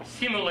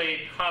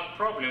simulate hard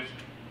problems,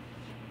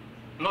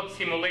 not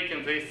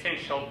simulating the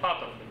essential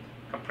part of it,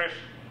 compression.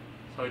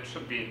 So it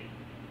should be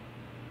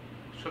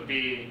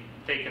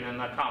taken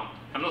into account.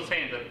 I'm not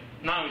saying that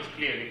now it's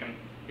clear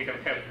we can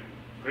have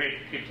great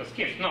crypto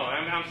schemes. No,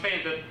 I'm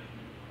saying that it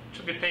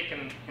should be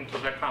taken into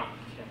the account.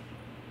 Yeah.